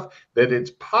and stuff that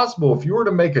it's possible if you were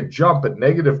to make a jump at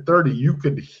negative 30, you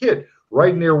could hit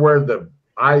right near where the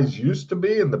eyes used to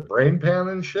be in the brain pan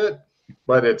and shit,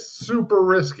 but it's super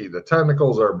risky. The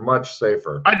tentacles are much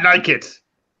safer. I like it.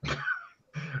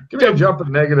 Give me a jump at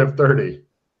 -30.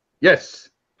 Yes.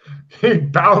 He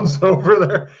bounced over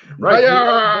there. Right.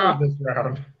 Hiya! This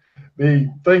round.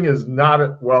 The thing is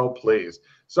not well pleased.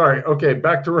 Sorry. Okay,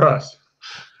 back to Russ.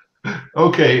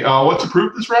 Okay, what's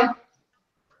approved this round?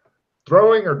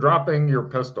 Throwing or dropping your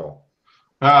pistol.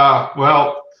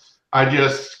 Well, I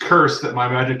just cursed that my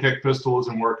Magitech pistol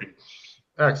isn't working.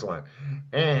 Excellent.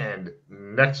 And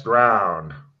next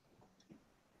round.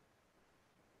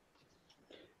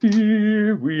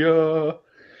 Here we are.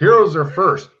 Heroes are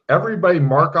first. Everybody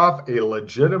mark off a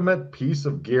legitimate piece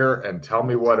of gear and tell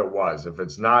me what it was. If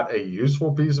it's not a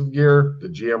useful piece of gear, the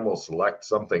GM will select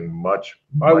something much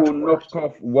I will worse. knock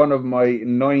off one of my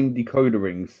 9 decoder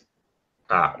rings.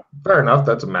 Ah, fair enough.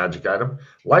 That's a magic item.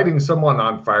 Lighting someone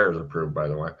on fire is approved, by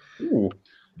the way. Ooh.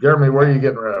 Jeremy, what are you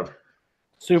getting rid of?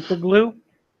 Super glue.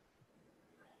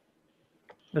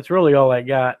 That's really all I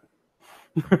got.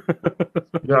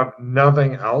 You have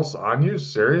nothing else on you?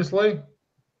 Seriously?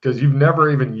 Because you've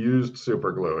never even used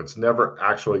super glue. It's never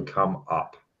actually come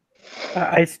up.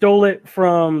 I stole it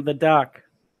from the dock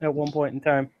at one point in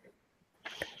time.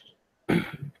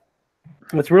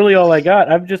 That's really all I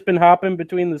got. I've just been hopping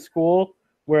between the school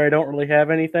where I don't really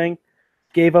have anything.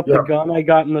 Gave up the gun I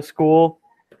got in the school.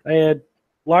 I had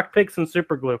lockpicks and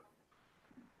super glue.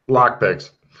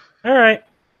 Lockpicks. All right.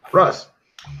 Russ.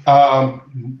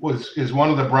 Is one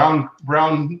of the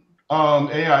brown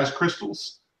AI's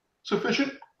crystals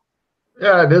sufficient?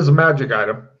 Yeah, it is a magic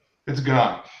item. It's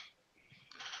gone.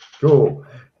 Cool.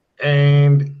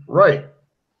 And right.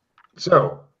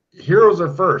 So heroes are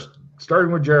first,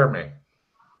 starting with Jeremy.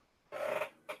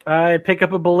 I pick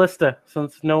up a ballista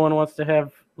since no one wants to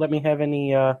let me have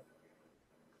any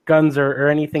guns or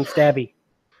anything stabby.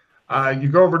 You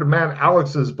go over to man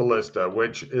Alex's ballista,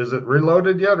 which is it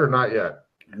reloaded yet or not yet?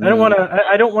 I don't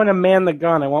want to man the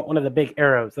gun. I want one of the big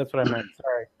arrows. That's what I meant.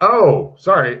 Sorry. Oh,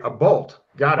 sorry, a bolt.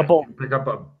 Got it. A bolt. You pick up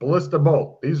a ballista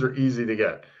bolt. These are easy to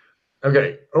get.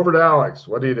 Okay, over to Alex.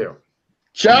 What do you do?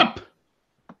 Chop.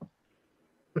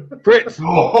 Crit.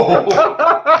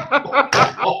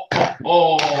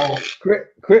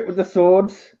 Crit with the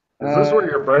swords. Is this where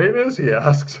your brain is? He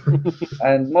asks.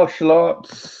 And martial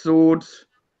arts, swords.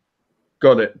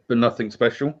 Got it, but nothing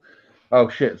special. Oh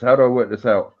shit! So how do I work this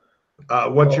out?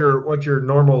 What's your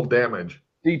normal damage?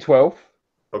 D12.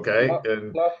 Okay,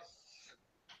 and plus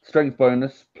strength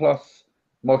bonus plus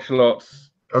martial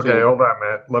arts. okay, hold on,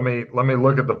 man. Let me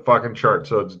look at the fucking chart.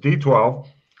 So it's D12,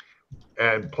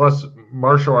 and plus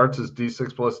martial arts is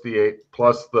D6 plus D8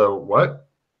 plus the what?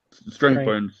 Strength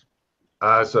bonus.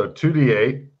 So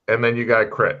 2D8, and then you got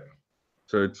crit.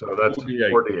 So that's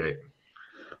 4D8.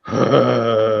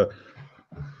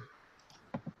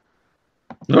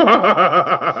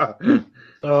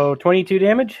 So 22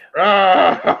 damage.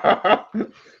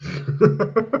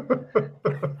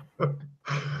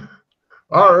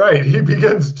 All right, he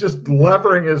begins just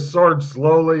levering his sword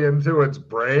slowly into its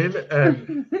brain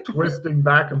and twisting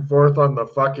back and forth on the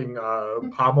fucking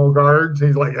pommel guards.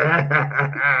 He's like,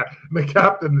 and the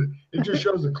captain, it just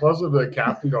shows a close up of the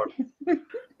captain going,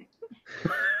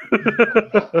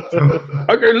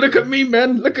 okay, look at me,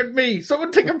 man. Look at me.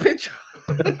 Someone take a picture.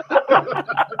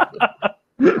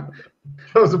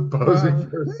 Shows him posing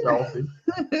for a selfie.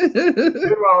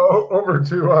 Over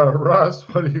to Russ.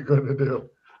 What are you going to do?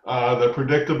 The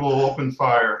predictable open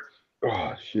fire.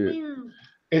 Oh shit!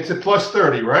 It's a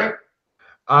 +30, right?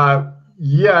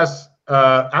 Yes.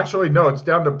 Actually, no. It's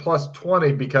down to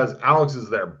 +20 because Alex is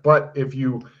there. But if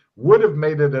you would have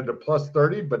made it at a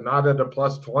 +30, but not at a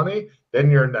 +20,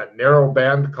 then you're in that narrow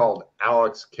band called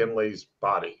Alex Kinley's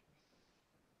body.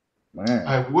 Man.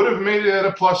 I would have made it at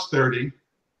a +30.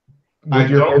 I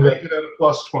don't make it at a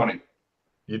 +20.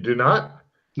 You do not?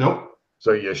 Nope.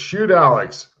 So you shoot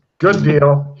Alex. Good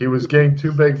deal. He was getting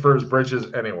too big for his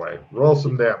britches anyway. Roll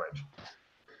some damage.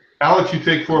 Alex, you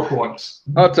take 4 points.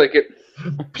 I'll take it.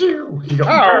 Pew! He goes,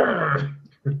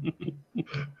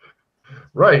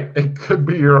 right. It could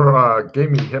be your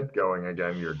gaming hip going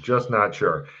again. You're just not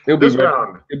sure. It'll be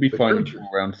round. It'll be fine in 4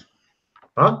 rounds.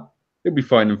 Huh? It'll be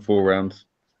fine in 4 rounds.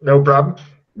 No problem.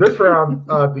 This round,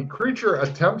 the creature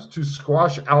attempts to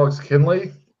squash Alex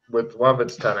Kinley with one of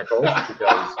its tentacles.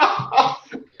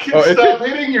 Stop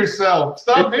hitting yourself.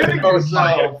 Stop hitting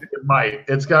yourself. It might.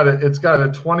 It's got a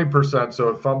 20%, so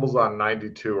it fumbles on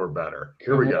 92 or better.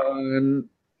 Here we go.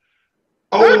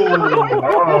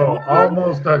 Oh,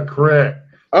 almost a crit.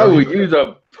 I will use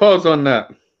a pause on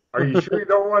that. Are you sure you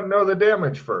don't want to know the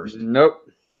damage first? Nope.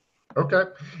 Okay.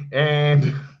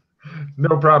 And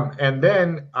No problem. And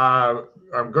then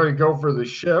I'm going to go for the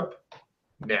ship.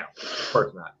 No, of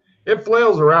course not. It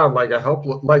flails around like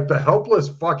the helpless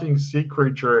fucking sea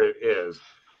creature it is.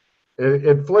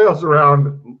 It flails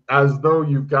around as though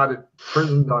you've got it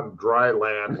prisoned on dry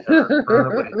land.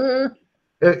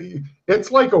 It's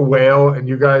like a whale, and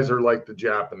you guys are like the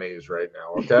Japanese right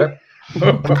now, okay?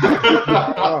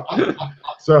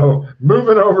 So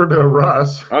moving over to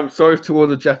Russ. I'm sorry to all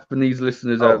the Japanese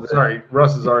listeners out there. Sorry,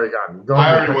 Russ has already gone.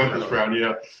 I already went this round,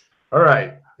 yeah. All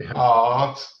right.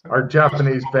 Our Our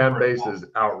Japanese fan base is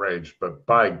outraged, but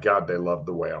by God, they love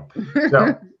the whale.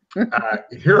 So,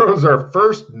 heroes are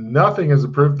first. Nothing is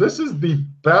approved. This is the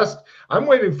best. I'm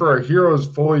waiting for our heroes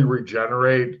fully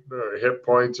regenerate hit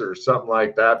points or something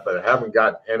like that, but I haven't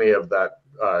got any of that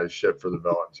shit for the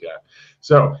villains yet.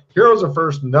 So, heroes are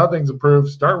first. Nothing's approved.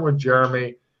 Start with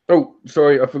Jeremy. Oh,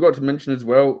 sorry, I forgot to mention as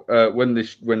well. When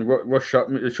Ross shot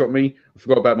me, I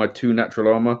forgot about my 2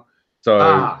 natural armor.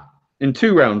 So. In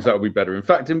 2 rounds, that'll be better. In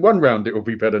fact, in 1 round, it will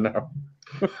be better now.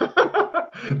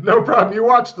 No problem. You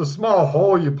watch the small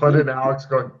hole you put in Alex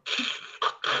going.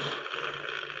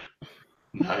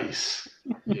 Nice.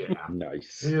 Yeah.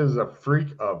 Nice. He is a freak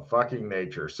of fucking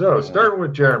nature. So, starting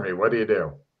with Jeremy, what do you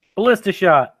do? Ballista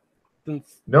shot.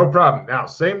 No problem. Now,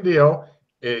 same deal.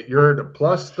 You're at a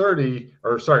plus 30,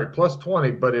 or sorry, plus 20,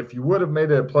 but if you would have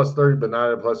made it a plus 30, but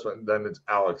not a plus 1, then it's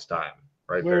Alex time.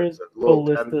 Right Where there. is a little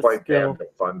Ballista 10-point skill? band of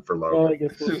fun for Logan. Oh, I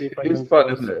guess we'll see if I It's can.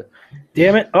 fun, isn't it?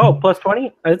 Damn it. Oh, plus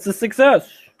 20? It's a success.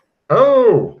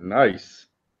 Oh, Nice.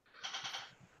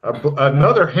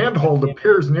 another handhold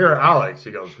appears near Alex.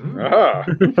 He goes, Ah.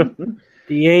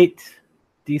 D8,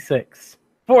 D6.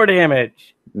 4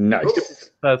 damage.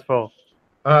 Nice. That's full.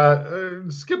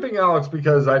 Skipping Alex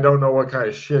because I don't know what kind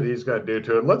of shit he's going to do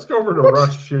to it. Let's go over to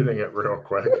Russ shooting it real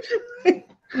quick.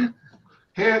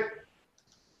 Hit.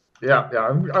 Yeah.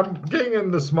 I'm getting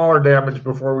into smaller damage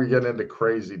before we get into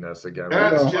craziness again.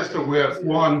 That's just a whiff.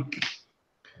 1.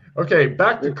 Okay,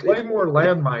 back to Claymore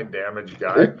landmine damage,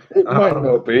 guy. It might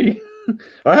not be.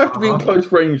 I have to be in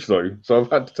close range, though, so I've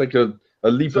had to take a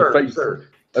leap of faith. Sir,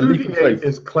 A leap of 2d8 faith.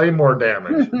 is Claymore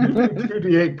damage. You do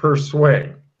 2d8 per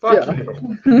swing. Fuck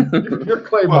you. You're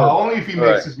Claymore. Well, only if he makes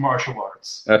Right. his martial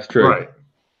arts. That's true. Right.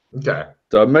 Okay.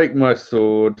 So I make my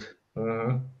sword.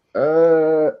 Mhm.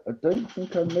 I don't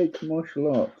think I make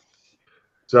martial arts.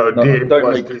 So No, D8 don't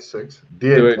plus make- D6. Do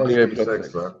D8 it, plus D8 D6, plus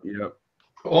 6. though. Yep.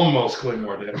 Almost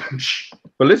claymore damage.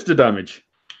 Ballista damage.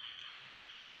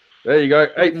 There you go.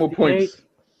 8 more points.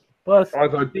 Plus,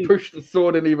 As I push the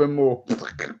sword in even more.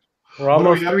 we're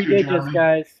almost we up 3 to, digits, Jeremy?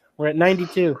 guys. We're at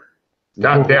 92.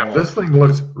 God damn, this thing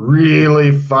looks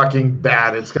really fucking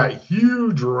bad. It's got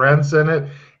huge rents in it.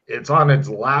 It's on its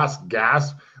last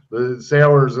gasp. The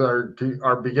sailors are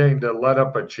beginning to let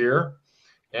up a cheer.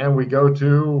 And we go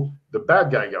to the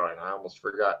bad guy going. I almost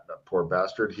forgot that poor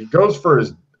bastard. He goes for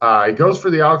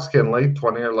the Alex Kinley,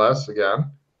 20 or less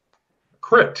again.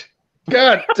 Crit.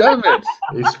 God damn it!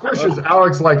 He squishes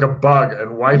Alex like a bug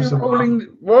and wipes him off.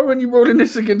 Why were you rolling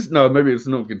this against? No, maybe it's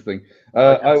not a good thing. I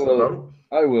against the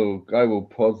will boat.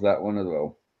 pause that one as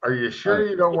well. Are you sure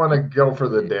you don't want to go for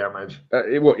the damage?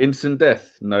 What, instant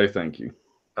death? No, thank you.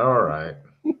 All right.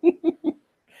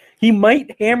 He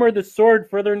might hammer the sword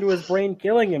further into his brain,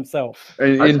 killing himself.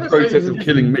 In process of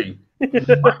killing me.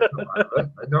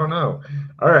 I don't know.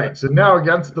 All right, so now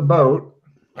against the boat.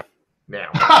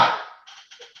 Now.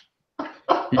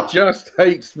 He just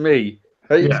hates me.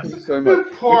 Hates me so much.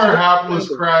 Poor It's hapless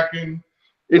Kraken.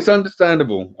 It's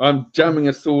understandable. I'm jamming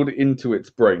a sword into its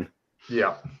brain.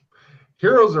 Yeah.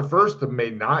 Heroes are first and may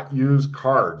not use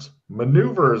cards.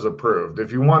 Maneuver is approved.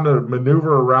 If you want to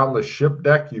maneuver around the ship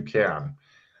deck, you can.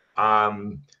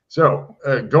 Going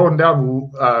down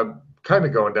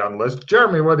the list.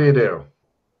 Jeremy, what do you do?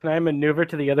 Can I maneuver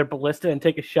to the other ballista and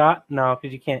take a shot? No,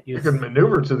 because you can't use. You can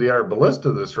maneuver to the other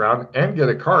ballista this round and get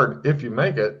a card if you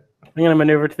make it. I'm going to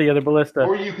maneuver to the other ballista.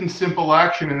 Or you can simple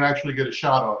action and actually get a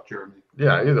shot off, Jeremy.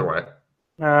 Yeah, either way.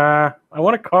 I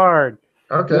want a card.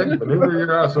 Okay, maneuver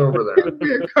your ass over there. Give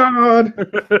me a card.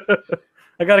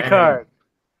 I got a card.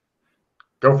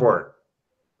 Go for it.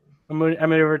 I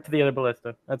maneuver to the other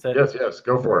ballista. That's it. Yes,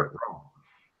 go for it.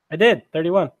 I did.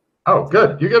 31. Oh,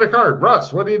 good. You get a card.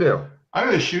 Russ, what do you do? I'm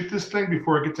going to shoot this thing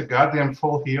before it gets a goddamn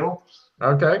full heal.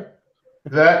 Okay.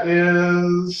 That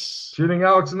is Shooting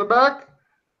Alex in the back.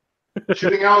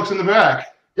 shooting Alex in the back.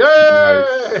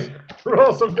 Yay!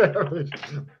 Roll some damage.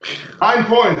 9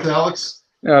 points, Alex.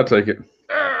 Yeah, I'll take it.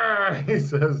 He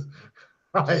says,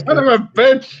 Son of a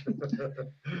bitch!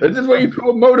 Is this what you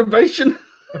call motivation?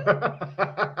 And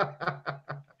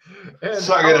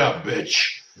Suck it up,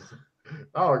 bitch.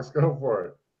 Alex, go for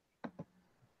it.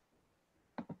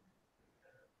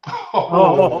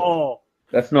 Oh,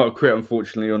 That's not a crit,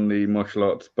 unfortunately, on the martial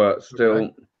arts, but still.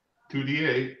 Okay.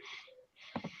 2d8.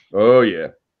 Oh, yeah.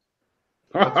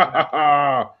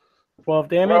 12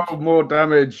 damage. 12 more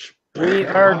damage. We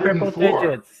are triple 104.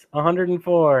 digits.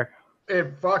 104.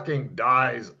 It fucking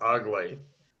dies ugly.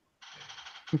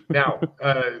 Now,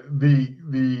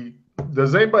 the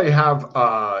does anybody have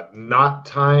knot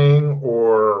tying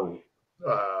or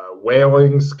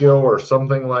whaling skill or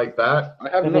something like that? I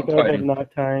have I not think I have tying.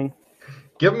 knot tying.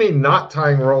 Give me knot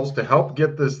tying rolls to help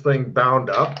get this thing bound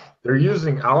up. They're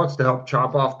using Alex to help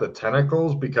chop off the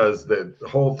tentacles because the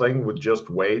whole thing would just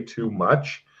weigh too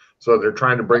much. So they're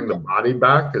trying to bring the body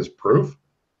back as proof.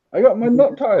 I got my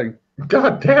knot tying.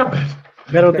 God damn it.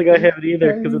 I don't think I have it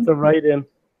either because it's a write-in.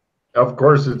 Of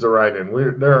course it's a write-in.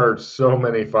 There are so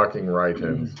many fucking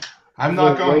write-ins. I'm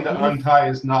not going to untie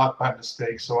his knot by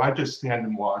mistake, so I just stand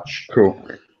and watch. Cool.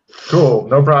 Cool,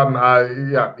 no problem.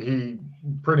 Yeah, he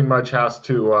pretty much has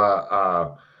to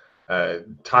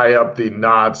tie up the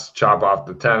knots, chop off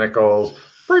the tentacles.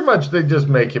 Pretty much they just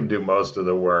make him do most of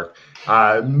the work.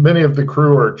 Many of the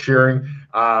crew are cheering.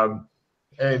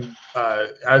 And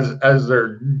as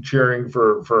they're cheering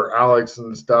for Alex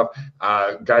and stuff,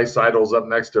 Guy sidles up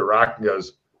next to Rock and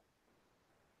goes,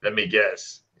 "Let me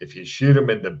guess. If you shoot him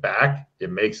in the back,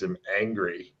 it makes him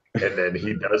angry, and then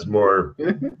he does more.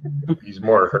 He's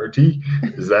more hurty.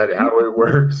 Is that how it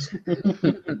works?"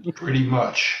 Pretty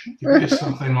much. You piss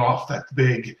something off that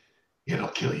big, it'll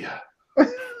kill you.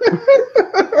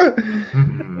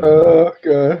 Oh,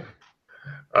 God.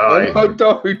 I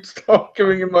Don't stop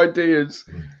giving him ideas.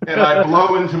 And I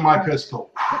blow into my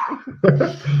pistol.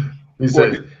 he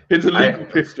says, It's a legal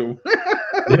pistol.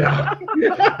 "Yeah."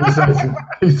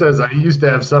 He says, "I used to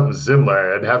have something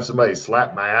similar. I'd have somebody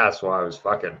slap my ass while I was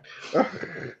fucking."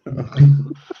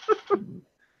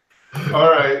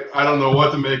 All right, I don't know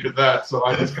what to make of that, so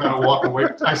I just kind of walk away.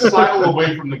 I sidle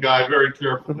away from the guy very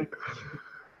carefully.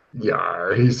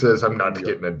 Yeah, he says, "I'm not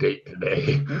getting a date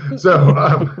today." So,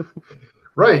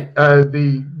 right,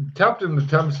 the captain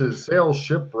attempts his sail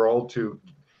ship roll to.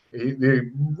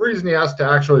 The reason he has to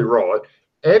actually roll it,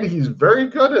 and he's very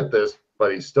good at this,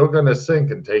 but he's still going to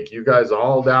sink and take you guys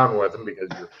all down with him because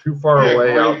you're too far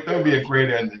away out. That would be a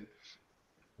great ending.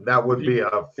 That would be a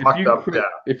fucked up death.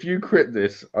 If you crit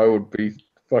this, I would be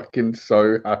fucking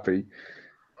so happy.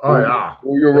 Oh yeah.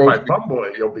 All your If rolls I fumble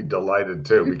it, you'll be delighted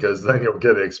too, because then you'll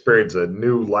get to experience a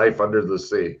new life under the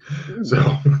sea.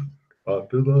 So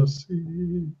under the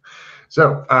sea.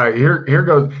 So here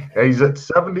goes. He's at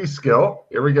 70 skill.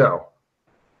 Here we go.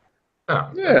 Oh,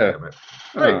 Yeah. damn it.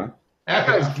 Right.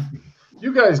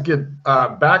 You guys get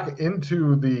back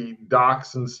into the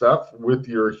docks and stuff with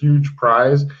your huge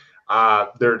prize.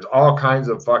 There's all kinds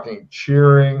of fucking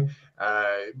cheering.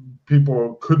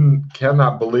 People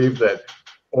cannot believe that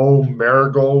old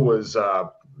Marigold was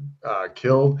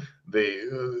killed.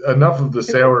 Enough of the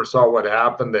sailors saw what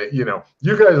happened that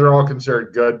you guys are all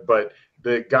considered good, but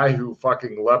the guy who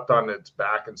fucking leapt on its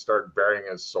back and started burying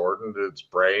his sword into its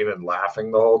brain and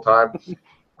laughing the whole time,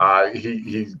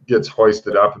 he gets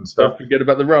hoisted up and stuff. Don't forget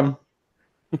about the rum.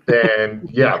 And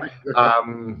yeah,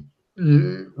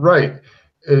 right.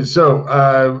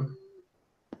 So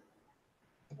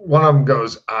one of them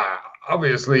goes,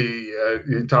 obviously,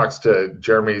 he talks to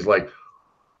Jeremy. He's like,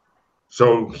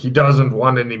 so he doesn't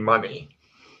want any money.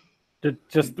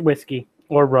 Just whiskey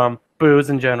or rum, booze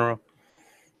in general.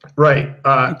 Right.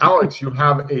 Alex, you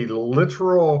have a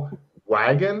literal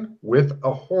wagon with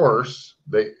a horse.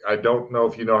 I don't know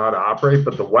if you know how to operate,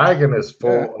 but the wagon is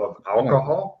full of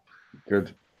alcohol.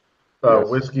 Good. Yes.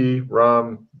 Whiskey,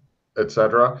 rum,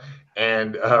 etc.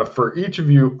 And for each of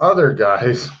you other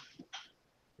guys,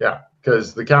 yeah,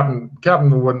 because the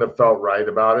captain wouldn't have felt right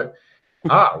about it.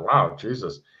 Wow,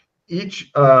 Jesus.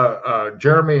 Each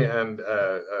Jeremy and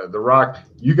The Rock,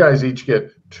 you guys each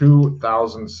get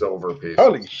 2,000 silver pieces.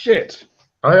 Holy shit!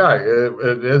 Oh yeah,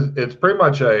 it's pretty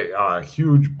much a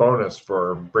huge bonus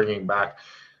for bringing back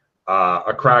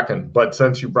a Kraken. But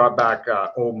since you brought back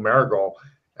old Marigold,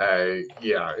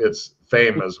 yeah, it's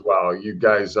fame as well. You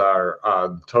guys are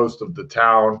the toast of the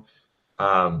town.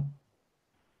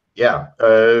 Yeah,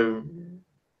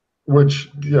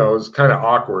 which is kind of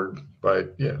awkward,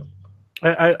 but yeah.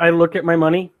 I look at my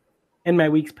money and my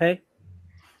week's pay.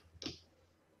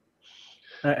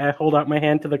 I hold out my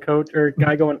hand to the coach or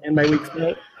guy going, "In my week's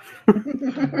pay."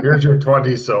 Here's your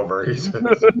 20 silver, he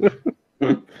says.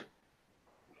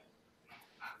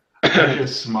 I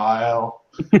just smile.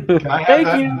 Can I have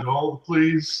that in gold,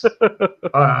 please?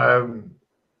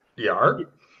 Yeah.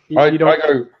 I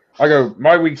go, I go,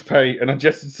 my week's pay, and I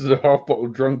gesture to the half-bottle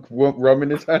drunk rum in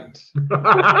his hand.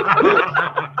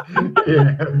 He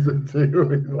hands it to you.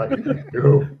 He's like,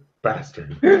 you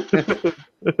bastard.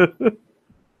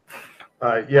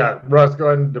 Yeah, Russ, go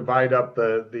ahead and divide up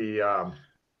the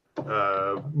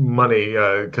money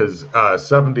because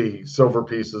 70 silver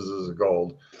pieces is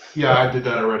gold. Yeah, I did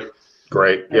that already.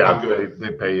 Great. I'm Yeah, good.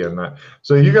 they pay you in that.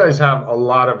 So you guys have a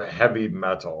lot of heavy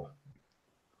metal.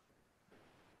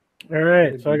 All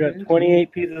right, so I got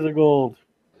 28 pieces of gold.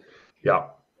 Yeah,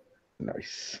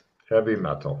 Nice. heavy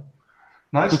metal.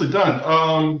 Nicely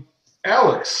done.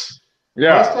 Alex,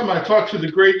 Yeah. last time I talked to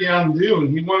the great Young Dune,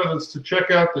 he wanted us to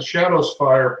check out the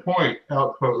Shadowspire Point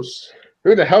outpost.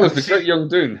 Who the hell is the great young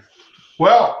Dune?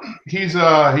 Well, he's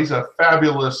a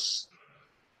fabulous.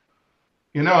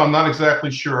 I'm not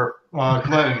exactly sure.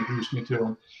 Glenn introduced me to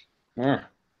him. Ah,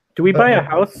 Do we buy a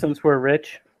house since we're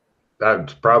rich?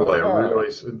 That's probably a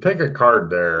really. Take a card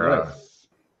there, yes.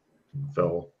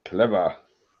 Phil. Clever.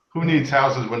 Who needs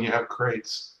houses when you have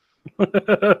crates?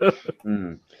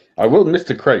 Mm. I will miss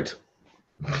the crate.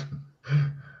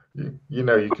 You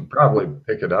know, you could probably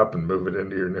pick it up and move it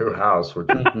into your new house, which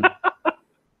I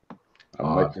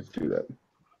might just do that.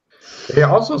 they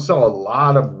also sell a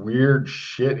lot of weird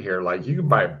shit here. Like you can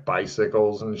buy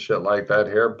bicycles and shit like that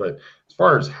here, but as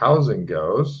far as housing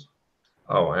goes,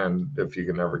 oh, and if you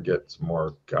can ever get some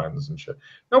more guns and shit.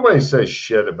 Nobody says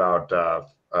shit about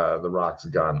the Rock's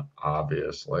gun,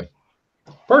 obviously.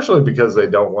 Partially because they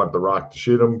don't want the Rock to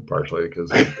shoot them, partially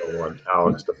because they don't want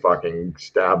Alex to fucking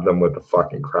stab them with the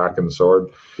fucking Kraken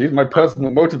sword. He's my personal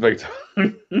motivator.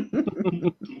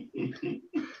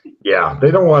 Yeah, they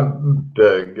don't want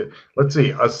the. Let's see,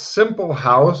 a simple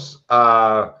house.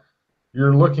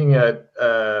 You're looking at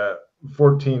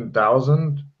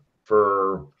 14,000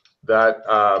 for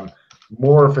that.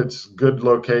 More if it's good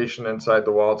location inside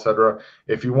the wall, etc.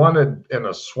 If you wanted in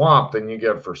a swamp, then you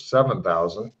get it for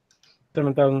 7,000.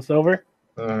 7,000 silver?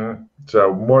 Mm-hmm.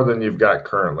 So more than you've got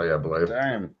currently, I believe.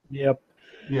 Damn. Yep.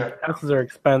 Yeah, Houses are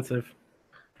expensive.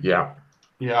 Yeah.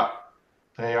 yeah,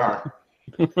 they are.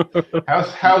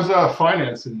 How's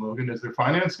financing, Logan? Is there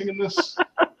financing in this?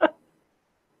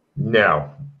 No.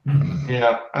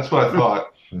 Yeah, that's what I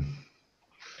thought.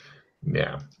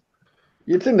 Yeah.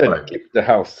 You'd think they'd Right. give the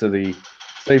house to the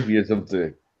saviors of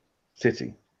the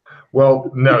city.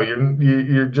 Well, no,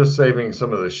 you're just saving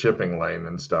some of the shipping lane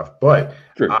and stuff. But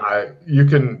True. you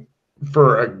can,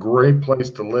 for a great place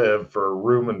to live, for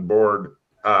room and board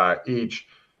each,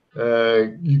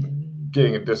 you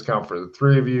getting a discount for the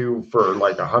three of you for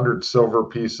like 100 silver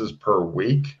pieces per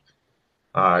week.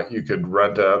 You could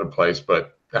rent out a place,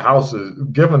 but the house is,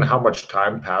 given how much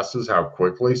time passes, how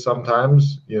quickly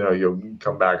sometimes, you'll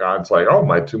come back on. It's like, oh,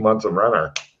 my 2 months of rent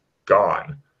are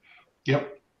gone.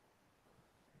 Yep.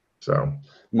 So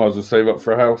Might as well save up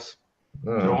for a house.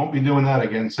 I won't be doing that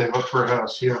again. Save up for a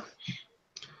house. Yeah.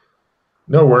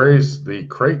 no worries. The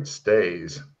crate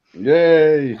stays.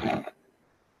 Yay!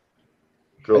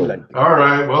 Cool. I like that. All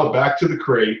right. Well, back to the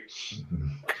crate.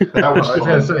 That I was was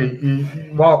gonna fun. say,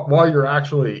 while you're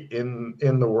actually in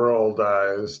the world,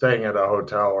 staying at a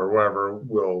hotel or wherever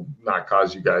will not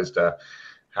cause you guys to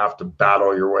have to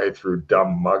battle your way through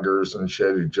dumb muggers and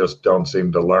shit who just don't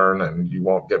seem to learn, and you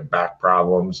won't get back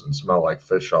problems and smell like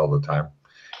fish all the time.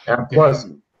 And plus,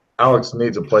 Alex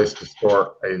needs a place to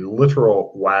store a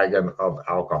literal wagon of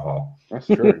alcohol. That's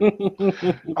true.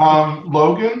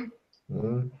 Logan,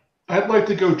 Mhm. I'd like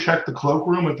to go check the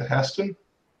cloakroom at the Heston.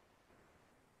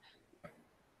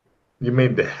 You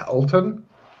mean the Helton?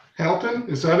 Helton?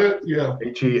 Is that it? Yeah.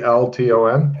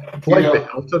 Helton? It's like the Yeah.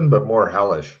 Hilton, but more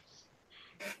hellish.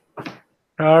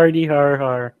 Hardy har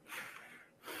har.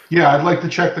 Yeah, I'd like to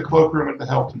check the cloakroom at the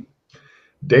Helton.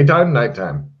 Daytime,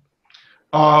 nighttime.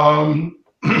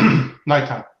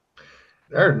 Nighttime.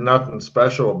 There's nothing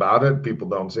special about it. People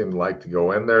don't seem to like to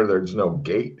go in there. There's no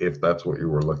gate if that's what you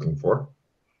were looking for.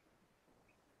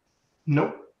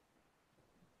 Nope.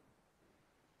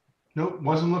 Nope.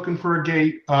 Wasn't looking for a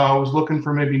gate. Was looking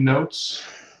for maybe notes,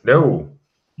 No.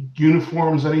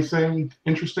 uniforms, anything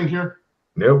interesting here?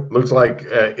 Nope. Looks like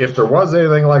if there was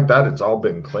anything like that, it's all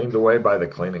been cleaned away by the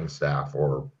cleaning staff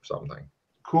or something.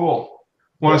 Cool.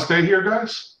 Want to stay here,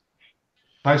 guys?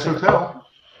 Nice hotel.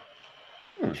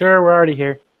 Sure, we're already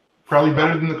here. Probably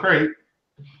better than the crate.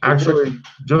 Actually,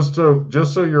 just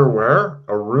so you're aware,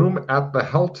 a room at the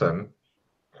Hilton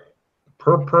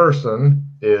per person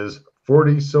is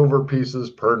 40 silver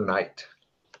pieces per night.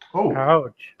 Oh,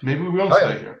 Ouch. maybe we won't Oh,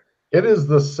 stay yeah. here. It is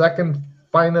the second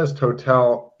finest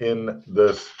hotel in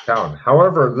this town.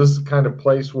 However, this is the kind of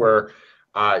place where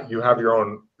you have your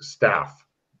own staff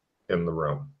in the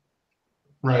room.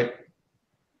 Right.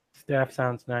 Staff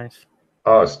sounds nice.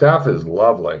 Oh, staff is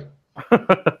lovely.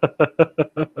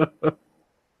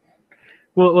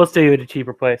 We'll stay at a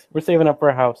cheaper place. We're saving up for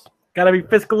a house. Gotta be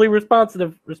fiscally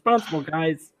responsible,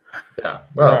 guys. Yeah,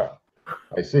 well,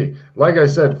 I see. Like I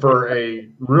said, for a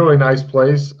really nice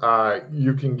place,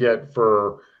 you can get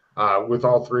for with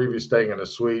all three of you staying in a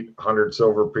suite, 100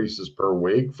 silver pieces per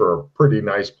week for a pretty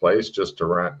nice place just to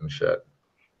rent and shit.